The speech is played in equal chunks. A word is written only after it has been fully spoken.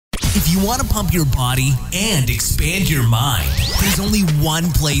If you want to pump your body and expand your mind, there's only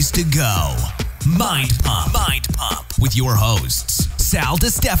one place to go. Mind Pump. Mind Pump with your hosts, Sal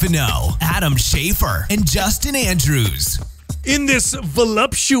DiStefano, Adam Schaefer, and Justin Andrews. In this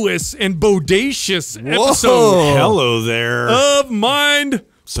voluptuous and bodacious episode Hello there. of Mind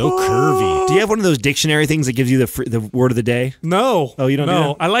So curvy. Do you have one of those dictionary things that gives you the word of the day? No. Oh, you don't do No,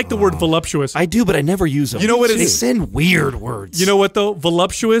 that? I like the word voluptuous. I do, but I never use them. You know what it They is? send weird words. You know what, though?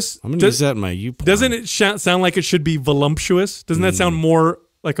 Voluptuous. I'm going to use that in my YouPorn. Doesn't it sound like it should be voluptuous? Doesn't that sound more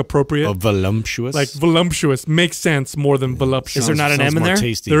like appropriate? Oh, voluptuous? Like voluptuous makes sense more than voluptuous. Is there not an M in there?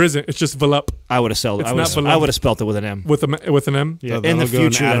 Tasty. There isn't. It's just volup I would have spelled it. It's not voluptuous. I would have spelled it with an M. with an M. Yeah. That'll In the go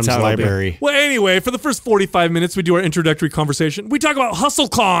future, Adam's that's how it'll be. library. Well, anyway, for the first 45 minutes, we do our introductory conversation. We talk about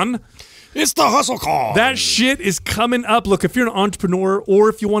HustleCon. It's the Hustle Call. That shit is coming up. Look, if you're an entrepreneur, or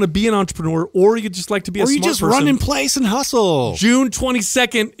if you want to be an entrepreneur, or you just like to be a Or smart you just person, run in place and hustle. June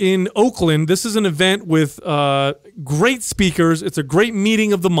 22nd in Oakland. This is an event with great speakers. It's a great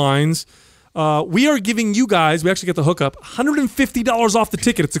meeting of the minds. We are giving you guys, we actually get the hookup, $150 off the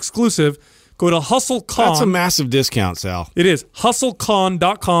ticket. It's exclusive. Go to HustleCon. That's a massive discount, Sal. It is.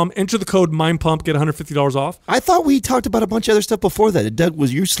 HustleCon.com. Enter the code MindPump. Get $150 off. I thought we talked about a bunch of other stuff before that. Doug,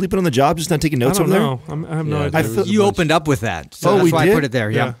 was you sleeping on the job, just not taking I notes don't over know. I have no Yeah, idea. You opened up with that, so Oh, that's we why did? I put it there.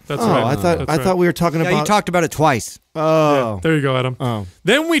 Yeah, That's there? right. Oh, I thought That's right. we were talking yeah. about. You talked about it twice. Oh, There you go, Adam. Oh.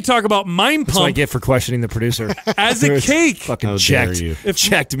 Then we talk about Mind that's what I Pump get for questioning the producer. as a cake. Fucking How dare checked. you.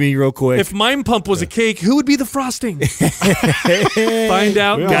 Checked me real quick. If Mind Pump was a cake, who would be the frosting? Find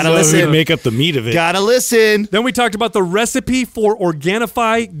out. We Gotta also listen. make up the meat of it. Gotta listen. Then we talked about the recipe for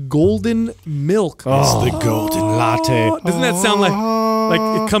Organifi Golden Milk. It's the Golden Latte. Doesn't that sound like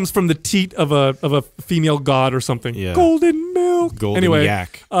it comes from the teat of a female god or something? Yeah. Golden milk. Golden anyway,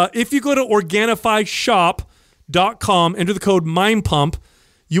 yak. If you go to OrganifiShop.com, enter the code MindPump,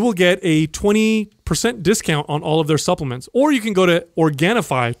 you will get a 20% discount on all of their supplements. Or you can go to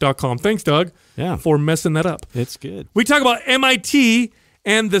Organifi.com. Thanks, Doug, for messing that up. It's good. We talk about MIT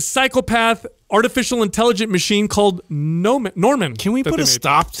and the psychopath artificial intelligent machine called Norman. Can we that put they a made.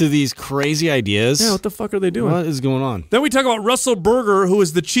 stop to these crazy ideas? Yeah, what the fuck are they doing? What is going on? Then we talk about Russell Berger, who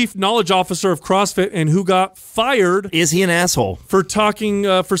is the chief knowledge officer of CrossFit and who got fired Is he an asshole? for talking,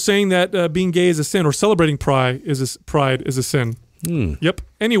 for saying that being gay is a sin or celebrating pride is a sin. Yep.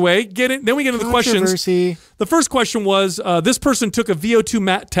 Anyway, then we get into the questions. The first question was, this person took a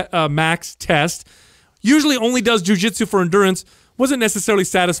VO2 max test, usually only does jiu-jitsu for endurance, wasn't necessarily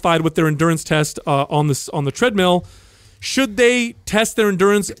satisfied with their endurance test on the treadmill. Should they test their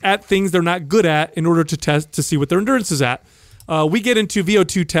endurance at things they're not good at in order to see what their endurance is at? We get into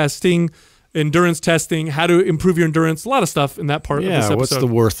VO2 testing, endurance testing, how to improve your endurance, a lot of stuff in that part of this episode. Yeah, what's the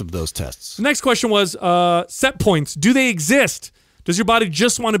worth of those tests? The next question was set points. Do they exist? Does your body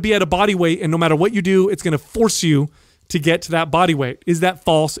just want to be at a body weight, and no matter what you do, it's going to force you to get to that body weight? Is that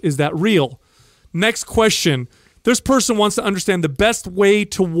false? Is that real? Next question. This person wants to understand the best way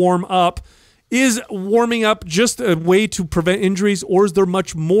to warm up. Is warming up just a way to prevent injuries, or is there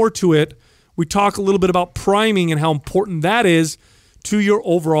much more to it? We talk a little bit about priming and how important that is to your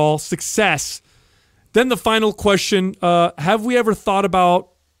overall success. Then the final question, have we ever thought about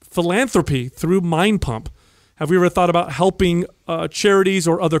philanthropy through Mind Pump? Have we ever thought about helping charities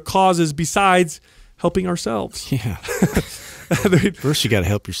or other causes besides helping ourselves? Yeah. First, you got to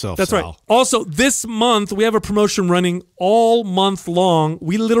help yourself. That's Sal. right. Also, this month, we have a promotion running all month long.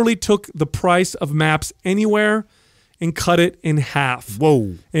 We literally took the price of Maps Anywhere and cut it in half.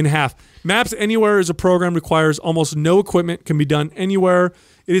 Whoa. In half. Maps Anywhere is a program, requires almost no equipment, can be done anywhere.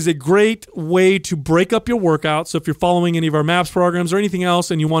 It is a great way to break up your workout. So if you're following any of our Maps programs or anything else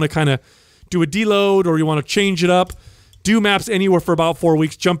and you want to kind of do a deload or you want to change it up, do Maps Anywhere for about 4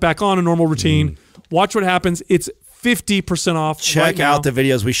 weeks, jump back on a normal routine, watch what happens. It's 50% off. Check right out now. the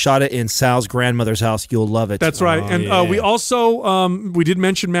videos. We shot it in Sal's grandmother's house. You'll love it. That's right. And we also, we did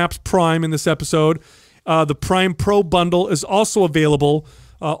mention Maps Prime in this episode. The Prime Pro bundle is also available.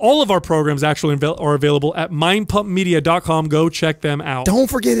 All of our programs actually are available at mindpumpmedia.com. Go check them out. Don't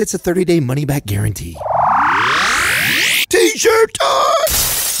forget it's a 30-day money-back guarantee. T-shirt time!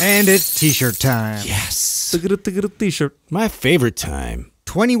 And it's t-shirt time. Yes. T-shirt. My favorite time.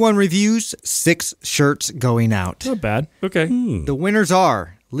 21 reviews, 6 shirts going out. Not bad. Okay. The winners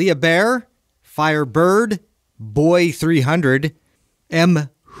are Leah Bear, Firebird, Boy 300, M.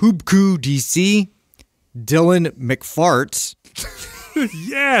 Hoobku DC, Dylan McFarts.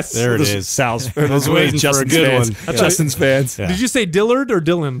 Yes. There it Those is. Sal's. I was waiting for a good fans. one. Justin's fans. Yeah. Did you say Dillard or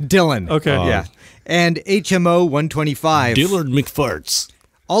Dylan? Dylan. Okay. Yeah. And HMO 125. Dillard McFarts.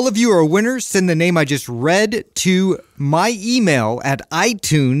 All of you are winners. Send the name I just read to my email at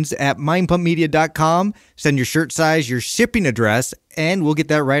itunes@mindpumpmedia.com. Send your shirt size, your shipping address, and we'll get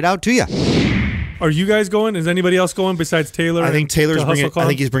that right out to you. Are you guys going? Is anybody else going besides Taylor? I think Taylor's bringing. I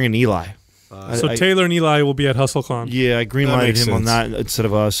think he's bringing Eli. So Taylor and Eli will be at HustleCon. Yeah, I greenlighted him on that instead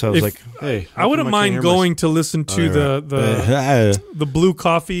of us. I was like, Hey, I wouldn't mind going to listen to the blue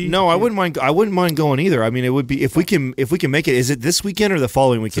coffee. no, I wouldn't mind. I wouldn't mind going either. I mean, it would be if we can make it. Is it this weekend or the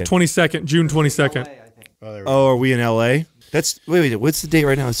following weekend? 22nd, June 22nd. Oh, are we in LA? That's wait. What's the date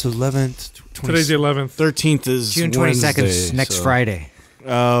right now? It's 11th. Today's the 11th. 13th is June 22nd, Wednesday, next so- Friday.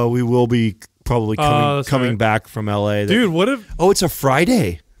 We will be probably coming right. back from LA. Dude, what if... Oh, it's a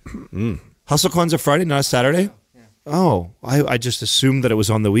Friday. HustleCon's a Friday, not a Saturday? Oh, I just assumed that it was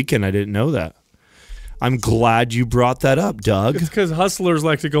on the weekend. I didn't know that. I'm glad you brought that up, Doug. It's because hustlers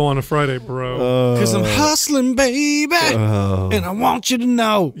like to go on a Friday, bro. Because I'm hustling, baby, and I want you to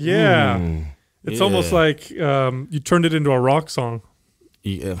know. Yeah. It's almost like you turned it into a rock song.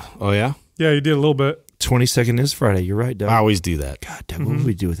 Yeah. Oh, yeah? Yeah, you did a little bit. 22nd is Friday. You're right, Doug. I always do that. God, Doug, what would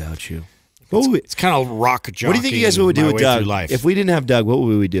we do without you? What would we, It's kind of rock jockeying. what do you think you guys would do my with way Doug? through life. If we didn't have Doug, what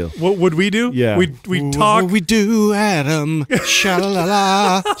would we do? What would we do? Yeah. We'd talk. What would we do, Adam?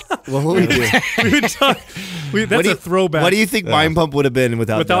 Sha-la-la-la. What would we do? We would talk. That's a throwback. What do you think Mind Pump would have been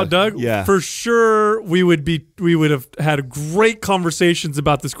without Doug? Yeah. For sure, we would have had great conversations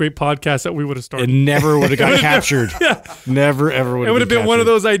about this great podcast that we would have started. It never would have got captured. Yeah. Never, ever would have It would have been one of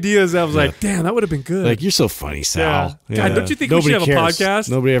those ideas that was like, damn, that would have been good. Like, you're so funny, Sal. Yeah. God, don't you think we should have a podcast?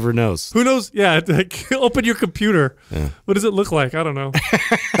 Nobody ever knows. Who knows? Yeah, like, open your computer. What does it look like? I don't know.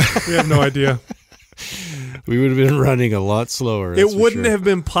 We have no idea. We would have been running a lot slower. It wouldn't have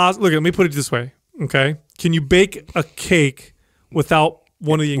been possible. Look, let me put it this way. Okay, can you bake a cake without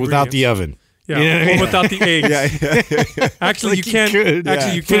one of the ingredients? Without the oven. Yeah, You know what I or mean? without the eggs. Actually, you can't. could.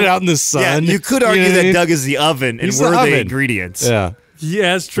 Actually, you Put can't. it out in the sun. Yeah, you could know argue what I that mean? Doug is the oven and He's we're the the oven. ingredients. Yeah,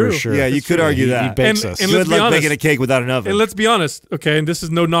 Yeah, it's true. for sure. Yeah, you could argue He that. bakes And- us. and You let's would be like honest. baking a cake without an oven. And let's be honest, okay, and this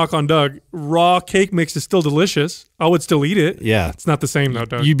is no knock on Doug. Raw cake mix is still delicious. I would still eat it. Yeah. It's not the same though,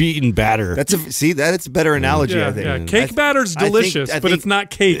 Doug. You'd be eating batter. That's a better analogy, yeah, I think. yeah. Cake batter's I think- delicious, I but think- it's not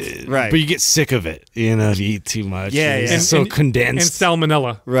cake. Right. But you get sick of it, if you eat too much. Yeah, It's yeah. so And condensed.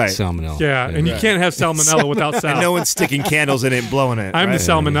 salmonella. right. Salmonella. Yeah, and you can't have salmonella without sal. And no one's sticking candles in it and blowing it. I'm right? the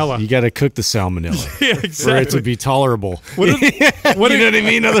salmonella. You got to cook the salmonella Yeah, for it exactly. to be tolerable. What if- what you know if- what I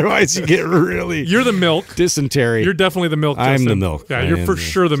mean? Otherwise, you get really You're the milk. dysentery. You're definitely the milk. I'm Justin. the milk. Yeah, I you're am for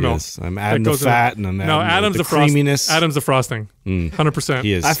sure the milk. yes. I'm That adding the goes in fat it. and I'm No, adding Adam's the the frosting. creaminess. Adam's the frosting. 100%.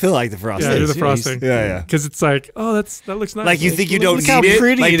 He is. I feel like the frosting. Yeah, you're the Yeah, frosting. Yeah, yeah. Because it's like, oh, that looks nice. Like you think you Look don't how need it.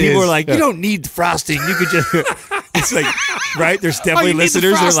 pretty Like it people is. are like, Yeah. you don't need frosting. You could just. It's like, right? There's definitely you need the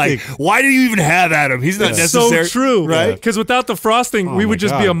listeners that are like, frosting. why do you even have Adam? He's not so necessary. true, right? Because without the frosting, we my would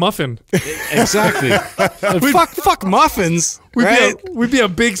just be God. a muffin. exactly. fuck muffins. Right? We'd be a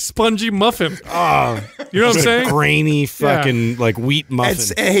big spongy muffin. Oh, You know what I'm saying? grainy fucking like wheat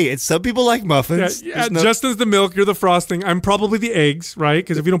muffin. It's some people like Yeah, muffins. yeah, There's no- Justin's the milk, you're the frosting. I'm probably the eggs, right?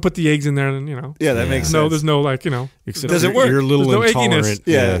 Because if you don't put the eggs in there, then yeah, that makes sense. there's no like Except does it you're- work? You're a little There's no intolerant. egginess.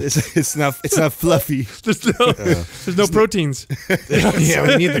 Yeah, it's not fluffy. there's no proteins. yeah,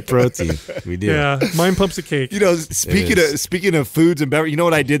 we need the protein. We do. Yeah, mine pumps a cake. You know, speaking of foods and beverage, you know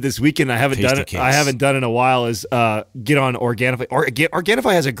what I did this weekend? I haven't done it. Tasty I cakes. haven't done in a while. Is get on Organifi.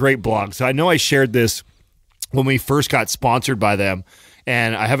 Organifi has a great blog, so I know I shared this when we first got sponsored by them,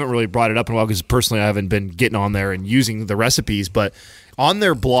 and I haven't really brought it up in a while because personally I haven't been getting on there and using the recipes. But on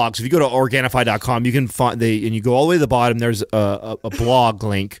their blogs, if you go to Organifi.com, you can find and you go all the way to the bottom. There's a blog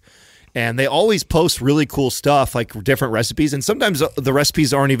link. And they always post really cool stuff, like different recipes. And sometimes the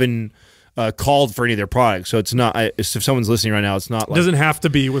recipes aren't even called for any of their products. So it's not, if someone's listening right now, it's not It like. doesn't have to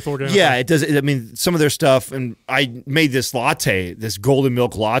be with organic. Yeah, it does. I mean, some of their stuff, and I made this latte, this Golden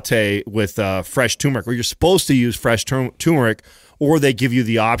Milk Latte with fresh turmeric, where you're supposed to use fresh turmeric, or they give you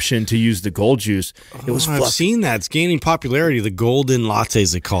the option to use the gold juice. It was I've fluffy. seen that. It's gaining popularity. The golden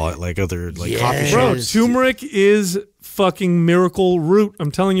lattes, they call it, like other coffee Bro, shops. turmeric is fucking miracle root.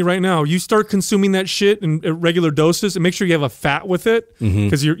 I'm telling you right now. You start consuming that shit in regular doses, and make sure you have a fat with it,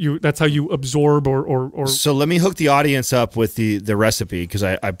 because you that's how you absorb or. So let me hook the audience up with the recipe, because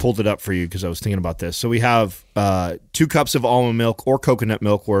I pulled it up for you because I was thinking about this. So we have 2 cups of almond milk or coconut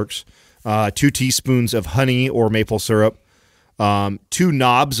milk works, 2 teaspoons of honey or maple syrup, 2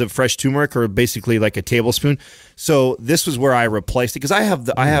 knobs of fresh turmeric, or basically like a tablespoon. So this was where I replaced it, because I have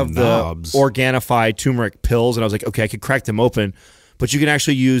the Knobs. Organifi turmeric pills, and I was like, okay, I could crack them open, but you can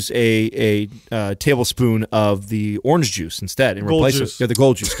actually use a tablespoon of the orange juice instead and Gold replace juice. it. Yeah, the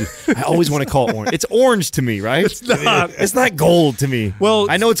gold juice. I always want to call it orange. It's orange to me, right? It's not. It's not gold to me. Well,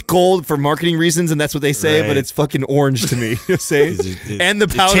 I know it's gold for marketing reasons, and that's what they say, Right. but it's fucking orange to me. You know what I'm saying? And the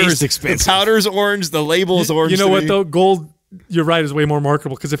it powder's tastes expensive. The powder's orange. The label's orange. You know to what me. though? Gold. You're right. Is way more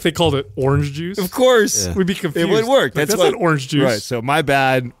marketable because if they called it orange juice, Of course. we'd be confused. It would work. Like, That's not what orange juice. Right. So my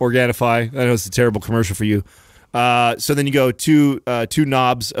bad, Organifi. I know it's a terrible commercial for you. So then you go two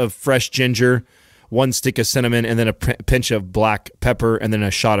knobs of fresh ginger, 1 stick of cinnamon, and then a pinch of black pepper, and then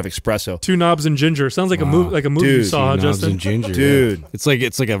a shot of espresso. 2 knobs and ginger. Sounds like a movie. Like a movie you Dude, saw, Knobs Justin. and ginger, Dude. yeah.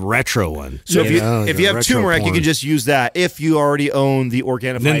 It's like a retro one. So if you like a have retro turmeric, you porn. can just use that. If you already own the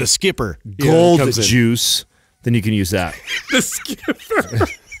Organifi And then the skipper gold comes in. juice, then you can use that. The skipper.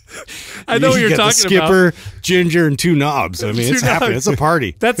 I know what you're You got talking the about. skipper, ginger, and 2 knobs. I mean, 2 it's happening. knobs. It's a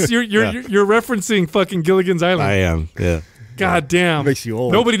party. That's you're referencing fucking Gilligan's Island. I am. Yeah. God damn. Makes you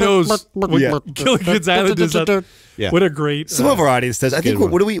old. Nobody knows what Yeah. Gilligan's Island is. Yeah. What a great. Some of our audience does. I think.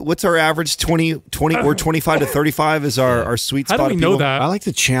 good one. What's our average? 20 or 25 to 35 is our sweet How spot. do we of know people. that? I like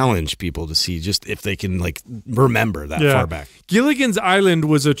to challenge people to see just if they can like remember that far back. Gilligan's Island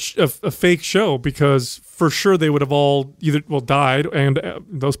was a fake show because for sure they would have all died, and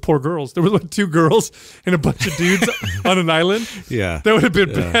those poor girls. There were like 2 girls and a bunch of dudes on an island. Yeah. That would have been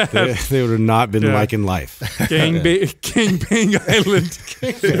Yeah. bad. They would have not been Yeah. liking life. Gang Bang Island.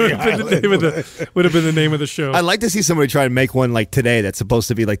 Would have been the name of the show. I'd like to see somebody try and make one like today that's supposed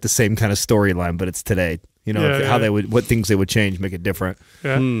to be like the same kind of storyline, but it's today. You know, Yeah, how yeah. they would, what things they would change, make it different.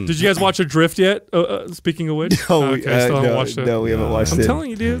 Yeah. Did you guys watch Adrift yet? Speaking of which, No, okay, I still haven't watched it. no, we haven't watched I'm it. telling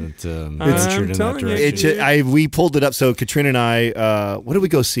you, dude. Haven't, I'm ventured in that telling you. direction. We pulled it up. So Katrina and I, what did we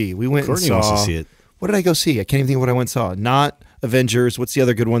go see? We went Courtney and saw. wants to see it. What did I go see? I can't even think of what I went and saw. Not Avengers. What's the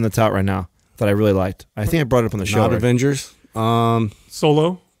other good one that's out right now that I really liked? I think I brought it up on the show. Not already. Avengers.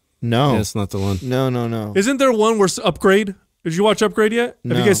 Solo. No, That's not the one. no. Isn't there one where Upgrade? Did you watch Upgrade yet?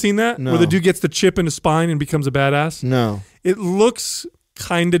 Have No. you guys seen that? No. Where the dude gets the chip in his spine and becomes a badass. No. It looks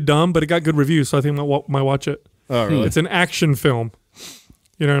kind of dumb, but it got good reviews, so I think I might watch it. Oh, really? It's an action film.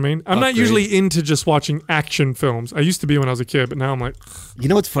 You know what I mean? I'm not Upgrade. usually into just watching action films. I used to be when I was a kid, but now I'm like, You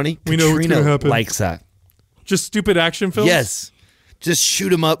know what's funny? We know what's Katrina gonna happen. likes that. just stupid action films? Yes. Just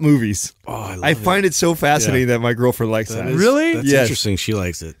shoot 'em up movies. Oh, I love I find it so fascinating Yeah. that my girlfriend likes that. Really? That's Yes. interesting. She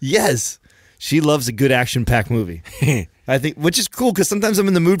likes it. Yes. She loves a good action-packed movie. I think, which is cool because sometimes I'm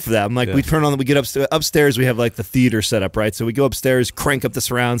in the mood for that. I'm like, Yeah. we turn on, we get upstairs. We have like the theater set up, right? So we go upstairs, crank up the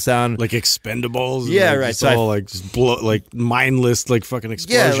surround sound. Like Expendables. and, Yeah, like, right. Just So I- all like just like mindless, like fucking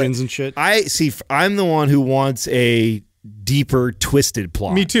explosions and shit. I see. I'm the one who wants a deeper, twisted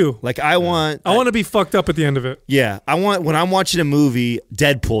plot. Me too. Like I want to be fucked up at the end of it. Yeah, I want when I'm watching a movie,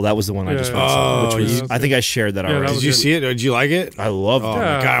 Deadpool. That was the one I just Yeah. watched. Oh, which was, yeah. I think I shared that Yeah, that already. was Did you good. see it? Did you like it? I loved Oh it.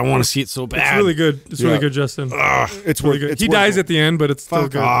 Yeah. my god, I want to see it so bad. It's really good. It's really good, Justin. It's Really worth. good. It's He worth, dies at the end, but it's still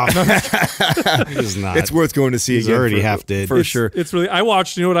Fuck good. off. He is not. It's worth going to see He's again. already for, half dead. for sure. It's really. I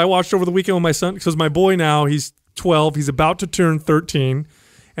watched. You know what I watched over the weekend with my son because my boy now he's 12. He's about to turn 13,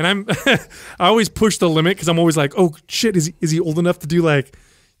 and I'm. I always push the limit because I'm always like, oh shit, is he old enough to do like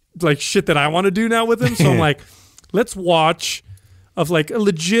shit that I want to do now with him? So I'm like, let's watch of like a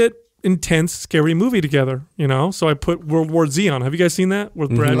legit intense scary movie together. You know. So I put World War Z on. Have you guys seen that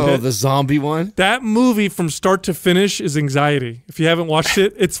with Brad Pitt? Oh, the zombie one. That movie from start to finish is anxiety. If you haven't watched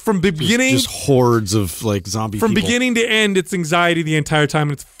it, it's from beginning just hordes of like zombie from people. beginning to end. It's anxiety the entire time,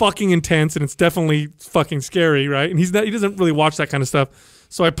 and it's fucking intense, and it's definitely fucking scary, right? And he doesn't really watch that kind of stuff.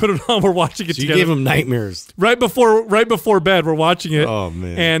 So I put it on. We're watching it So you together. gave him nightmares. right before bed. We're watching it. Oh,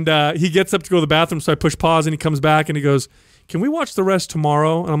 man. And he gets up to go to the bathroom, so I push pause, and he comes back and he goes, "Can we watch the rest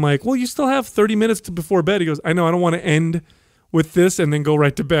tomorrow?" And I'm like, "Well, you still have 30 minutes before bed." He goes, "I know. I don't want to end with this and then go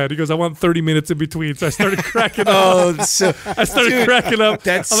right to bed." He goes, "I want 30 minutes in between." So I started cracking up. Oh, so I started cracking up.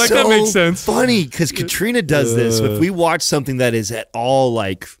 that's I'm like, so that makes sense. funny because Katrina does this. If we watch something that is at all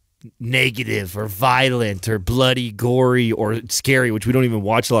like negative or violent or bloody, gory or scary, which we don't even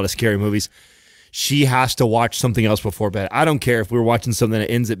watch a lot of scary movies, she has to watch something else before bed. I don't care if we're watching something that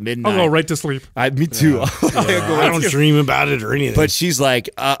ends at midnight. I'll go right to sleep. Me too. I don't dream about it or anything. But she's like,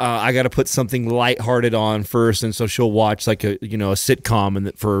 I got to put something lighthearted on first, and so she'll watch like a sitcom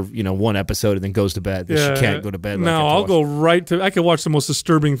and for one episode, and then goes to bed. She can't go to bed. No, I'll go right to. I could watch the most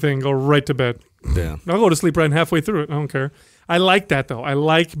disturbing thing. Go right to bed. yeah. I'll go to sleep right halfway through it. I don't care. I like that though. I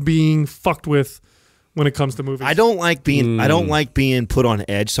like being fucked with when it comes to movies. I don't like being put on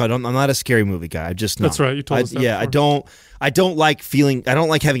edge, so I'm not a scary movie guy. I just not. That's right, you told us that Yeah, before. I don't like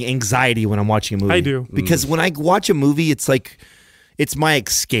having anxiety when I'm watching a movie. I do. because when I watch a movie, it's like it's my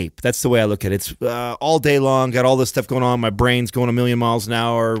escape. That's the way I look at it. It's all day long, got all this stuff going on. My brain's going a million miles an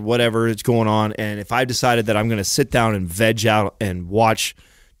hour, whatever it's going on. And if I decided that I'm going to sit down and veg out and watch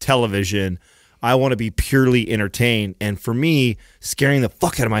television, I want to be purely entertained. And for me, scaring the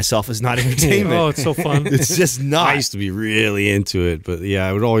fuck out of myself is not entertainment. Oh, it's so fun. It's just not. I used to be really into it, but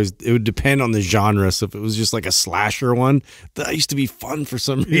yeah, it would depend on the genre. So if it was just like a slasher one, that used to be fun for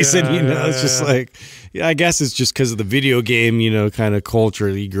some reason. It's just like, I guess it's just because of the video game, kind of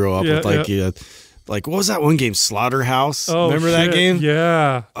culture that you grow up with. Like, what was that one game? Slaughterhouse? Oh, remember that game?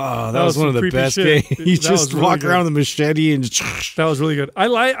 Yeah. Oh, that was one of the best games. You just walk around with a machete and that was really good. I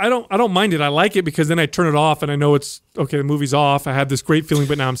don't mind it. I like it because then I turn it off and I know it's okay, the movie's off. I have this great feeling,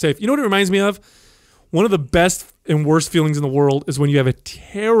 but now I'm safe. You know what it reminds me of? One of the best and worst feelings in the world is when you have a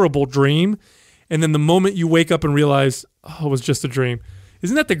terrible dream and then the moment you wake up and realize, oh, it was just a dream.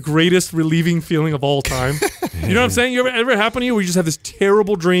 Isn't that the greatest relieving feeling of all time? You know what I'm saying? Ever happen to you where you just have this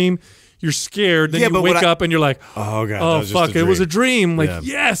terrible dream? You're scared, then you wake up and you're like, oh, God, oh, fuck, it was a dream. Like,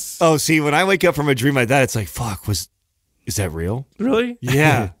 yes. Oh, see, when I wake up from a dream like that, it's like, fuck, is that real? Really?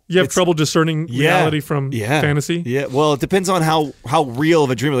 Yeah. You have trouble discerning reality from fantasy? Yeah, well, it depends on how real of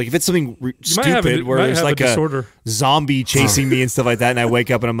a dream. Like, if it's something stupid where there's like a zombie chasing me and stuff like that, and I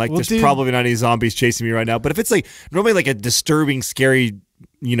wake up and I'm like, there's probably not any zombies chasing me right now. But if it's like, normally like a disturbing, scary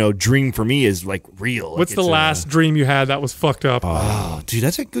dream for me is like real. What's the last dream you had that was fucked up? Oh, dude,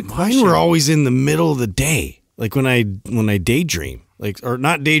 that's a good question. Mine were always in the middle of the day. Like when I daydream, or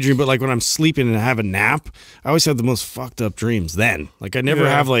not daydream, but like when I'm sleeping and I have a nap, I always have the most fucked up dreams then. Like I never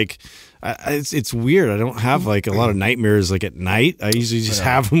have like, it's weird. I don't have like a lot of nightmares like at night. I usually just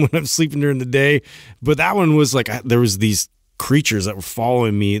have them when I'm sleeping during the day. But that one was like, there was these creatures that were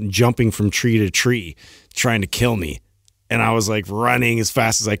following me and jumping from tree to tree, trying to kill me. And I was like running as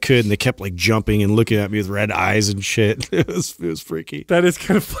fast as I could, and they kept like jumping and looking at me with red eyes and shit. It was freaky. That is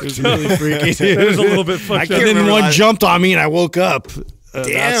kind of fucked up. Really freaky. That is a little bit fucked up. And then one jumped on me, and I woke up.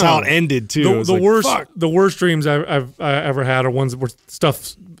 That's how it ended too. The worst dreams I ever had are ones where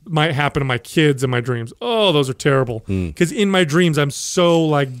stuff might happen to my kids in my dreams. Oh, those are terrible. Because in my dreams, I'm so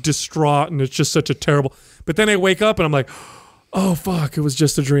like distraught, and it's just such a terrible. But then I wake up and I'm like, oh, fuck, it was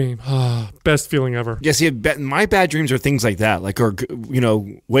just a dream. Best feeling ever. Yeah, see, my bad dreams are things like that. Like, or,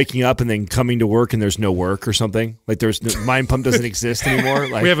 waking up and then coming to work and there's no work or something. Like, there's Mind Pump doesn't exist anymore.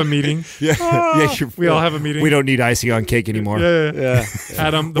 Like, we have a meeting. We all have a meeting. We don't need icing on cake anymore. Yeah.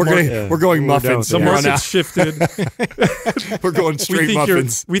 Adam, we're going muffins. The market's shifted. We're going straight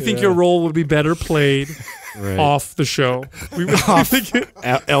muffins. We think your role would be better played off the show.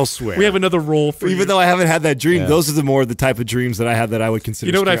 Elsewhere. We have another role for you. Even though I haven't had that dream, those are the type of dreams that I have that I would consider.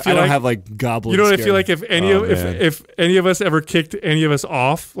 You know what I feel I don't like? have like goblins. You know what I feel like if any of us ever kicked any of us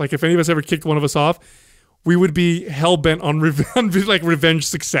off, like if any of us ever kicked one of us off, we would be hell bent on revenge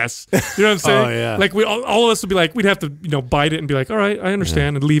success. You know what I'm saying? Oh, yeah. Like all of us would be like, we'd have to bite it and be like, all right, I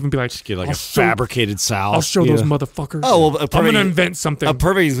understand, and leave and be like, just get like a fabricated salve. I'll show those motherfuckers. Oh, well, I'm gonna invent something. A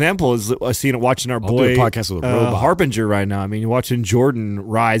perfect example is watching our boy podcast with a robot. Harbinger right now. I mean, watching Jordan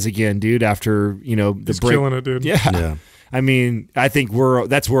rise again, dude. After the He's break, killing it, dude. Yeah. I mean, I think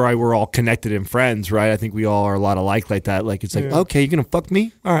that's where we're all connected and friends, right? I think we all are a lot alike like that. Like, it's like, okay, you're going to fuck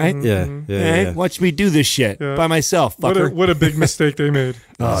me? All right. Yeah. Watch me do this shit by myself, fucker. What a big mistake they made.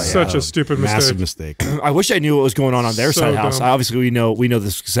 Such a stupid Massive mistake. I wish I knew what was going on their side of the house. Dumb. Obviously, we know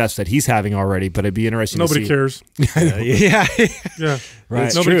the success that he's having already, but it'd be interesting Nobody to see. cares. Yeah.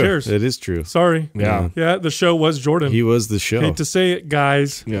 Right. Nobody cares. It is true. Sorry. Yeah. The show was Jordan. He was the show. Hate to say it,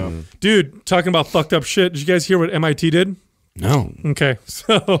 guys. Yeah. Dude, talking about fucked up shit. Did you guys hear what MIT did? No. Okay.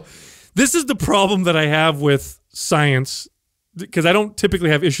 So this is the problem that I have with science, because I don't typically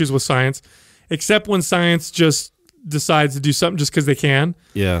have issues with science, except when science just decides to do something just because they can.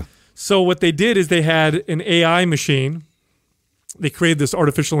 Yeah. So what they did is they had an AI machine. They created this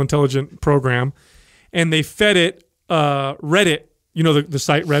artificial intelligent program, and they fed it Reddit, the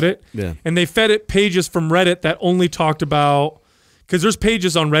site Reddit. Yeah. And they fed it pages from Reddit that only talked about, because there's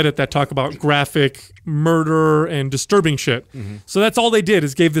pages on Reddit that talk about graphic murder and disturbing shit. So that's all they did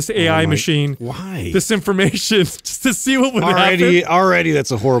is gave this AI machine this information just to see what would happen. Already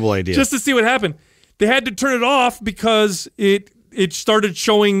that's a horrible idea. Just to see what happened. They had to turn it off because it started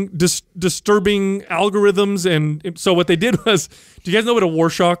showing disturbing algorithms, and so what they did was, do you guys know what a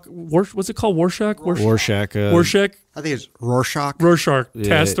what's it called? Rorschach? I think it's Rorschach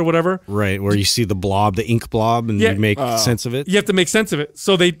test or whatever. Right, where you see the blob, the ink blob, and you make sense of it. You have to make sense of it.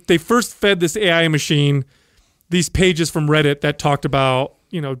 So they first fed this AI machine these pages from Reddit that talked about,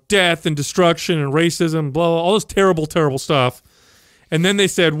 death and destruction and racism, blah, blah, all this terrible, terrible stuff. And then they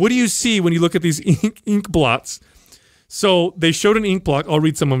said, what do you see when you look at these ink blots? So they showed an ink block. I'll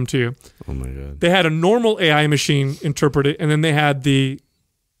read some of them to you. Oh my god. They had a normal AI machine interpret it, and then they had the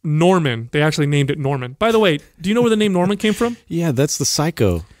Norman. They actually named it Norman. By the way, do you know where the name Norman came from? Yeah, that's the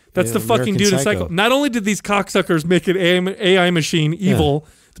Psycho. That's the fucking American dude in Psycho. Not only did these cocksuckers make an AI machine evil,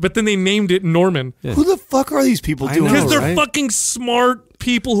 but then they named it Norman. Yeah. Who the fuck are these people doing? Because they're right? fucking smart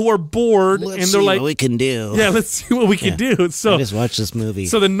people who are bored, and they're like, what we can do. yeah, let's see what we can do. So I just watch this movie.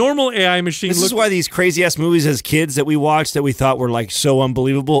 So the normal AI machine. This is why these crazy ass movies as kids that we watched that we thought were like so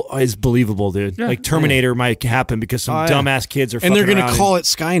unbelievable is believable, dude. Yeah. Like Terminator might happen because some dumbass kids are and they're fucking gonna around call it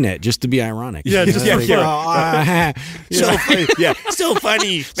Skynet just to be ironic. Yeah, just for fun. so funny. Yeah, so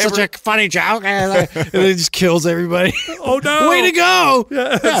funny. Such a funny joke, and it just kills everybody. Oh no! Way to go!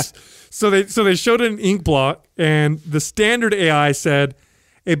 Yeah. So they showed an ink blot, and the standard AI said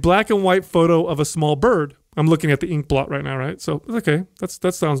a black and white photo of a small bird. I'm looking at the ink blot right now, right? So okay,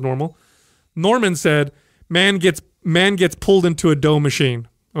 that sounds normal. Norman said man gets pulled into a dough machine.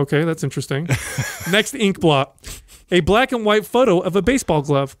 Okay, that's interesting. Next ink blot, a black and white photo of a baseball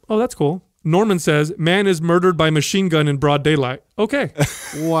glove. Oh, that's cool. Norman says man is murdered by machine gun in broad daylight. Okay.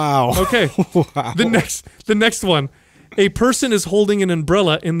 Wow. Okay. Wow. The next one. A person is holding an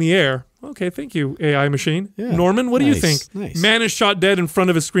umbrella in the air. Okay, thank you, AI machine. Yeah. Norman, what do you Nice, think? nice. Man is shot dead in front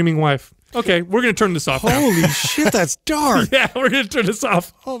of his screaming wife. Okay, we're going to turn this off. now. Holy shit, that's dark. Yeah, we're going to turn this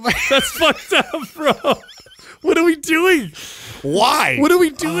off. Oh my. That's fucked up, bro. What are we doing? Why? What are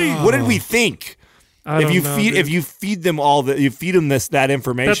we doing? What did we think? I don't know, dude. If you feed them that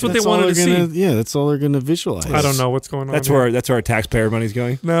information, That's what they That's all wanted they're to gonna, see. yeah, that's all they're gonna visualize. I don't know what's going on. that's here. where our taxpayer money's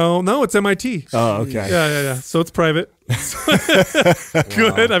going. No, it's MIT. Oh, okay. Yeah. So it's private.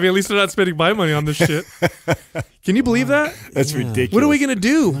 Good. I mean, at least they're not spending my money on this shit. Can you believe that? That's ridiculous. What are we going to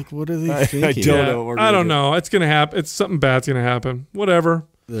do? Like, what are they I thinking? don't know what we're gonna I don't do. know. It's going to happen. It's something bad's going to happen. Whatever.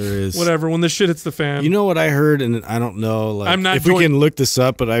 There is. Whatever. When the shit hits the fan. You know what I heard, and I don't know. Like, I'm not if we can look this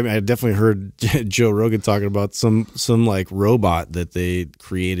up, but I definitely heard Joe Rogan talking about some like robot that they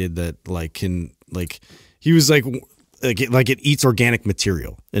created that like can like he was like it eats organic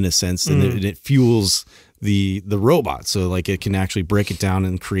material in a sense, and it fuels the robot, so like it can actually break it down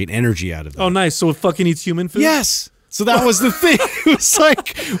and create energy out of it. Oh, nice. So it fucking eats human food? Yes. So that was the thing. It was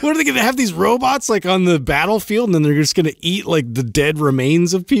like, what are they going to have these robots like on the battlefield, and then they're just going to eat like the dead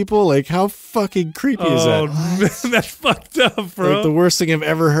remains of people? Like, how fucking creepy is Oh, that? that's fucked up, bro. Like the worst thing I've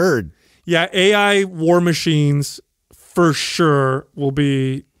ever heard. Yeah, AI war machines for sure will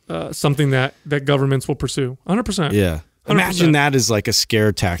be something that governments will pursue. 100%. Yeah. 100%. Imagine that as like a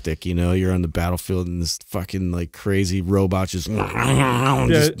scare tactic, you know, you're on the battlefield and this fucking like crazy robot just, eating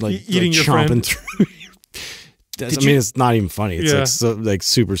your chomping friend. through you. It's not even funny. It's like like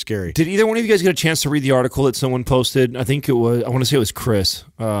super scary. Did either one of you guys get a chance to read the article that someone posted? I think it was, I want to say it was Chris,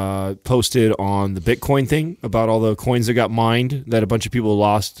 posted on the Bitcoin thing about all the coins that got mined that a bunch of people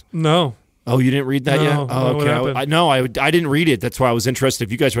lost. No. Oh, you didn't read that No, yet? no, Oh, what okay. happened? I didn't read it. That's why I was interested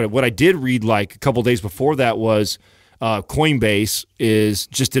if you guys read it. What I did read like a couple days before that was Coinbase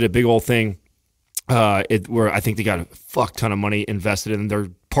just did a big old thing where I think they got a fuck ton of money invested in. They're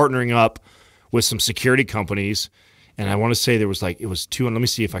partnering up with some security companies, and I want to say there was like, it was let me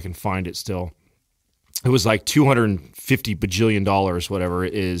see if I can find it still. It was like $250 bajillion, whatever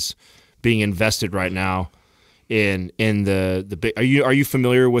it is, being invested right now in the big. Are you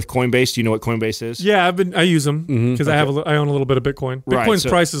familiar with Coinbase? Do you know what Coinbase is? Yeah, I use them because I own a little bit of Bitcoin. Bitcoin's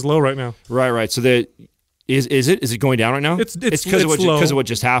price is low right now. Right. So is it going down right now? It's because of what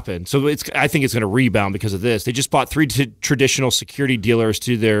just happened. So I think it's going to rebound because of this. They just bought 3 traditional security dealers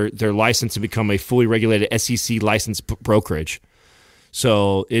to their license to become a fully regulated SEC licensed brokerage.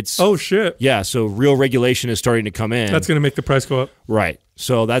 So it's oh shit, yeah. So real regulation is starting to come in. That's going to make the price go up. Right.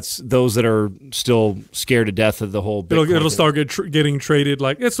 So that's those that are still scared to death of the whole Bitcoin It'll thing. start getting traded.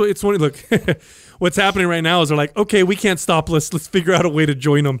 Like it's funny. Look, what's happening right now is they're like, okay, we can't stop. Let's figure out a way to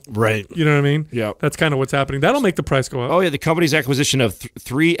join them. Right. You know what I mean? Yeah. That's kind of what's happening. That'll make the price go up. Oh, yeah. The company's acquisition of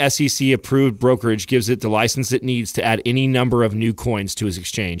 3 SEC-approved brokerage gives it the license it needs to add any number of new coins to its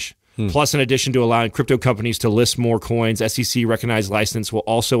exchange. Plus, in addition to allowing crypto companies to list more coins, SEC-recognized license will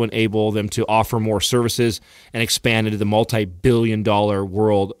also enable them to offer more services and expand into the multi-billion-dollar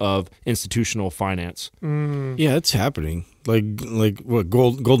world of institutional finance. Yeah, it's happening. Like what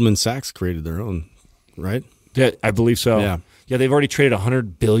Goldman Sachs created their own, right? Yeah, I believe so. Yeah. Yeah, they've already traded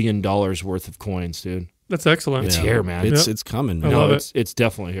 $100 billion worth of coins, dude. That's excellent. It's here, man. It's coming. I Man. love it. It's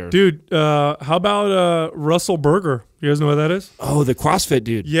definitely here. Dude, how about Russell Berger? You guys know what that is? Oh, the CrossFit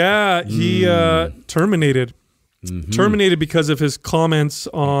dude. Yeah, he terminated. Terminated because of his comments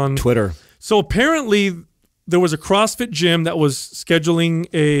on Twitter. So apparently there was a CrossFit gym that was scheduling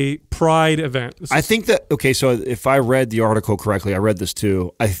a Pride event. I think that, okay, so if I read the article correctly, I read this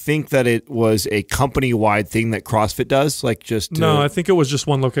too. I think that it was a company-wide thing that CrossFit does, like just... No, I think it was just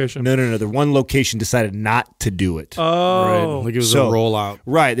one location. No. The one location decided not to do it. Oh. Right. Like it was a rollout.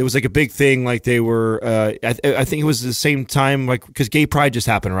 Right. It was like a big thing. Like they were, I think it was the same time, like, because Gay Pride just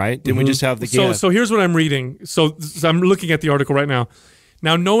happened, right? Didn't we just have the gay... So here's what I'm reading. So I'm looking at the article right now.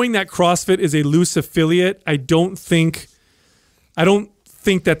 Now, knowing that CrossFit is a loose affiliate, I don't think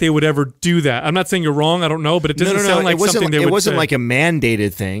that they would ever do that. I'm not saying you're wrong. I don't know, but it doesn't sound like something they would say. It wasn't like a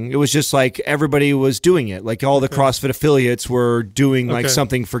mandated thing. It was just like everybody was doing it. Like all the CrossFit affiliates were doing like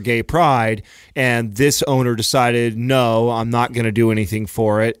something for Gay Pride, and this owner decided, no, I'm not going to do anything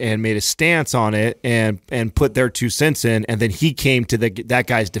for it, and made a stance on it and put their 2 cents in, and then he came to that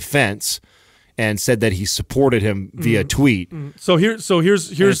guy's defense and said that he supported him via tweet. So here's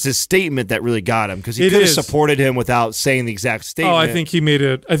it's his statement that really got him, because he could have supported him without saying the exact statement. Oh, I think he made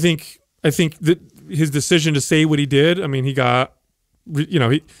it. I think that his decision to say what he did. I mean, he got,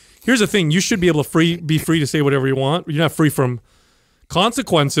 here's the thing: you should be able to be free to say whatever you want. You're not free from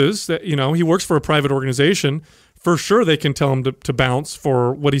consequences. That he works for a private organization. For sure, they can tell him to bounce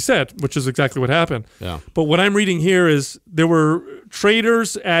for what he said, which is exactly what happened. Yeah. But what I'm reading here is there were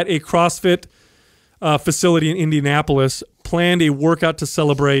traders at a CrossFit facility in Indianapolis planned a workout to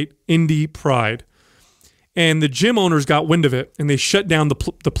celebrate Indy Pride. And the gym owners got wind of it, and they shut down the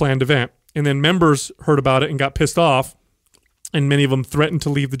planned event. And then members heard about it and got pissed off, and many of them threatened to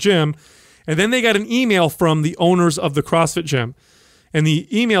leave the gym. And then they got an email from the owners of the CrossFit gym. And the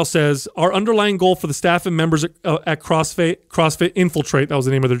email says, our underlying goal for the staff and members at CrossFit Infiltrate, that was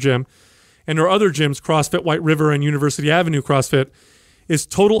the name of their gym, and our other gyms, CrossFit White River and University Avenue CrossFit, is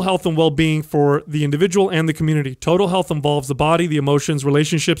total health and well-being for the individual and the community. Total health involves the body, the emotions,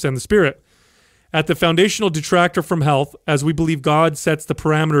 relationships, and the spirit. At the foundational detractor from health, as we believe God sets the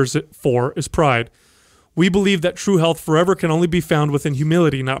parameters for, is pride. We believe that true health forever can only be found within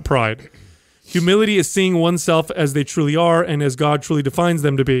humility, not pride. Humility is seeing oneself as they truly are and as God truly defines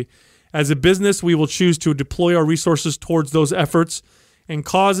them to be. As a business, we will choose to deploy our resources towards those efforts and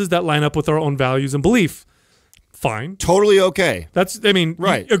causes that line up with our own values and belief. Fine. Totally okay.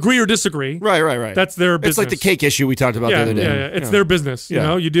 Right. Agree or disagree. Right. That's their business. It's like the cake issue we talked about the other day. Yeah. It's their business.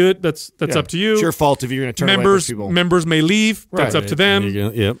 Yeah. You do it. That's up to you. It's your fault if you're going to turn away people. Members may leave. That's up to them.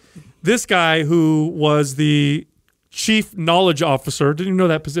 Yep. This guy who was the chief knowledge officer, didn't you know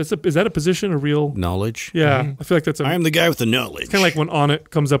that position? Is that a position, a real knowledge? Yeah. I feel like that's I am the guy with the knowledge. It's kind of like when Onnit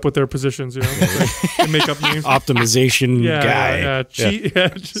comes up with their positions, they make up names. Optimization guy.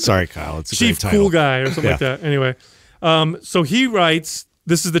 Sorry, Kyle. It's a chief great title. cool guy or something like that. Anyway. So he writes,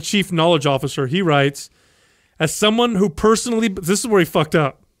 this is the chief knowledge officer. He writes, as someone who personally, this is where he fucked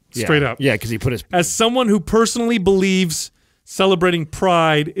up, straight up. Yeah, because he put his... As someone who personally believes celebrating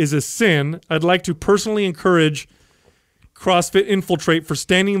pride is a sin, I'd like to personally encourage CrossFit Infiltrate for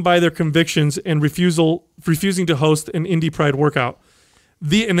standing by their convictions and refusing to host an Indy Pride workout.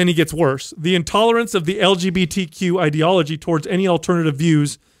 And then he gets worse. The intolerance of the LGBTQ ideology towards any alternative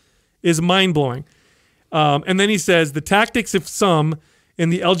views is mind-blowing. And then he says, the tactics of some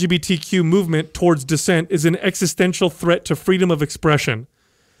in the LGBTQ movement towards dissent is an existential threat to freedom of expression.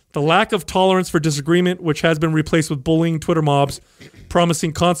 The lack of tolerance for disagreement, which has been replaced with bullying Twitter mobs,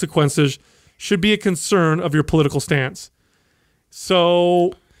 promising consequences, should be a concern of your political stance.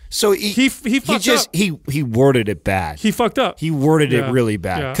 So he fucked up. He worded it bad. He fucked up. He worded it really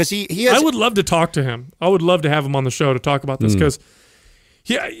bad. Because he has... I would love to talk to him. I would love to have him on the show to talk about this, because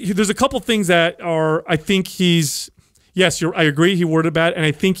there's a couple things that are, I think he's... Yes, I agree. He worded bad, and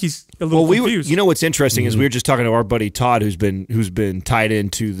I think he's a little confused. You know what's interesting is we were just talking to our buddy Todd, who's been tied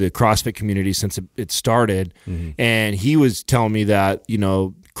into the CrossFit community since it started, and he was telling me that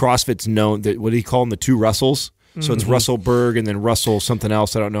CrossFit's known that, what do you call them, the two Russells? So it's Russell Berg and then Russell something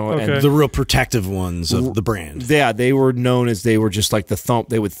else, I don't know. Okay. And the real protective ones of the brand. Yeah, they were known as, they were just like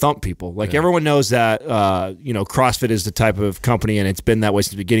they would thump people. Like everyone knows that CrossFit is the type of company, and it's been that way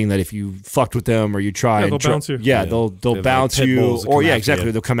since the beginning, that if you fucked with them or you try they'll bounce you. They'll bounce like you, or exactly,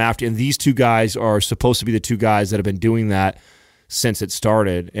 you. they'll come after you. And these two guys are supposed to be the two guys that have been doing that since it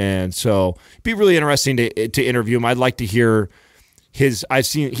started. And so it'd be really interesting to interview him. I'd like to hear he's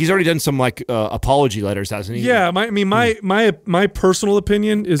already done some apology letters, hasn't he? Yeah, my personal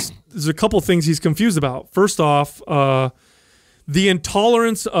opinion is there's a couple things he's confused about. First off, the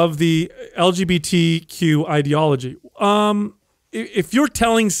intolerance of the LGBTQ ideology. If you're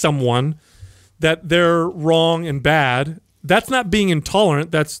telling someone that they're wrong and bad, that's not being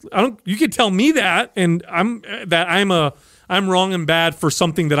intolerant. You can tell me that, and I'm wrong and bad for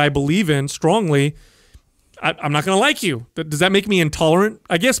something that I believe in strongly. I'm not going to like you. Does that make me intolerant?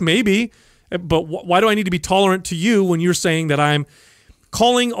 I guess maybe. But why do I need to be tolerant to you when you're saying that I'm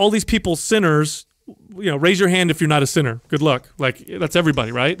calling all these people sinners? Raise your hand if you're not a sinner. Good luck. Like, that's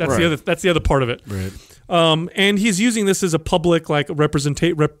everybody, right? That's the other part of it. Right. And he's using this as a public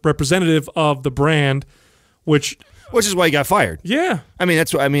representative of the brand, which is why he got fired. Yeah. I mean, at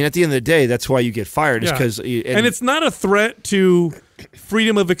the end of the day, that's why you get fired. Is because and it's not a threat to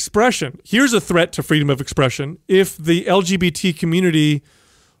freedom of expression. Here's a threat to freedom of expression. If the LGBT community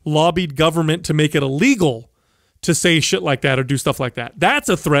lobbied government to make it illegal to say shit like that or do stuff like that, that's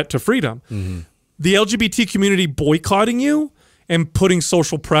a threat to freedom. Mm-hmm. The LGBT community boycotting you and putting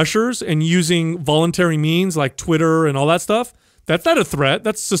social pressures and using voluntary means like Twitter and all that stuff, that's not a threat.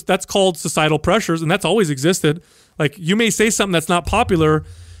 That's called societal pressures, and that's always existed. Like, you may say something that's not popular.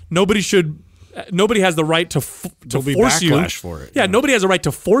 Nobody has the right to force you. For it. Yeah, nobody has a right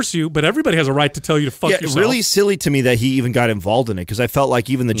to force you, but everybody has a right to tell you to fuck yourself. Really silly to me that he even got involved in it, because I felt like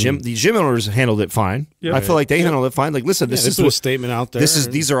even the gym owners handled it fine. Yeah. I feel like they handled it fine. Like, listen, this is a statement out there.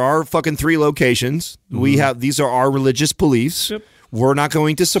 These are our fucking 3 locations. These are our religious beliefs. Yep. We're not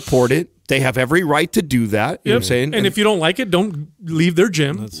going to support it. They have every right to do that. You know what I'm saying? And if you don't like it, don't leave their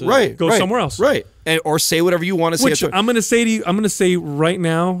gym. Right. Go somewhere else. Right. Or say whatever you want to say. Which I'm going to say to you, I'm going to say right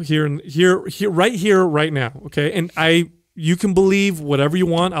now, right now, okay? And you can believe whatever you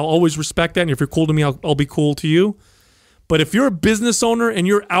want. I'll always respect that. And if you're cool to me, I'll be cool to you. But if you're a business owner and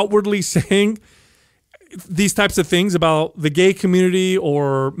you're outwardly saying these types of things about the gay community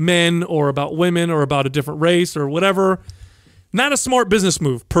or men or about women or about a different race or whatever, not a smart business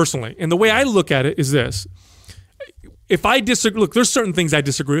move, personally. And the way I look at it is this. If I disagree, look, there's certain things I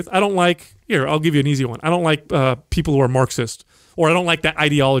disagree with. I don't like, here, I'll give you an easy one. I don't like people who are Marxist, or I don't like that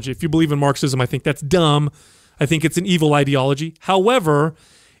ideology. If you believe in Marxism, I think that's dumb. I think it's an evil ideology. However,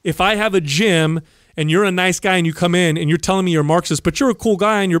 if I have a gym and you're a nice guy and you come in and you're telling me you're Marxist, but you're a cool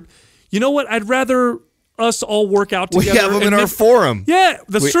guy and you know what? I'd rather us all work out together. We have them in our forum. Yeah,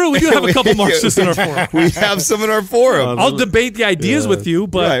 that's true. We do have a couple Marxists in our forum. We have some in our forum. I'll debate the ideas with you,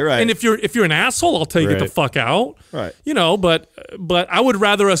 but right. And if you're an asshole, I'll tell you get the fuck out. Right. But I would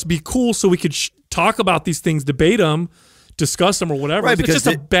rather us be cool so we could talk about these things, debate them, discuss them, or whatever. Right, because it's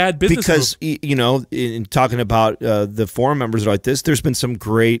just a bad business move. In talking about the forum members like this, there's been some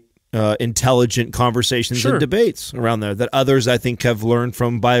great intelligent conversations and debates around there that others, I think, have learned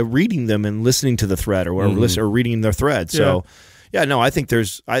from by reading them and listening to the thread or reading their thread. So, I think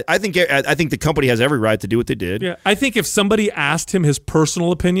I think the company has every right to do what they did. Yeah, I think if somebody asked him his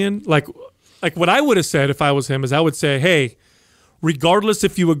personal opinion, like what I would have said if I was him is I would say, hey, regardless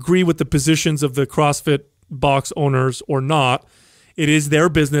if you agree with the positions of the CrossFit box owners or not, it is their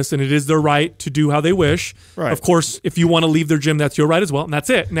business and it is their right to do how they wish. Right. Of course, if you want to leave their gym, that's your right as well, and that's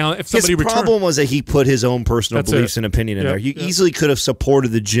it. Now, if somebody his problem was that he put his own personal beliefs and opinion in there. You easily could have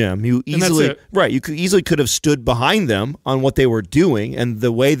supported the gym. You easily could have stood behind them on what they were doing and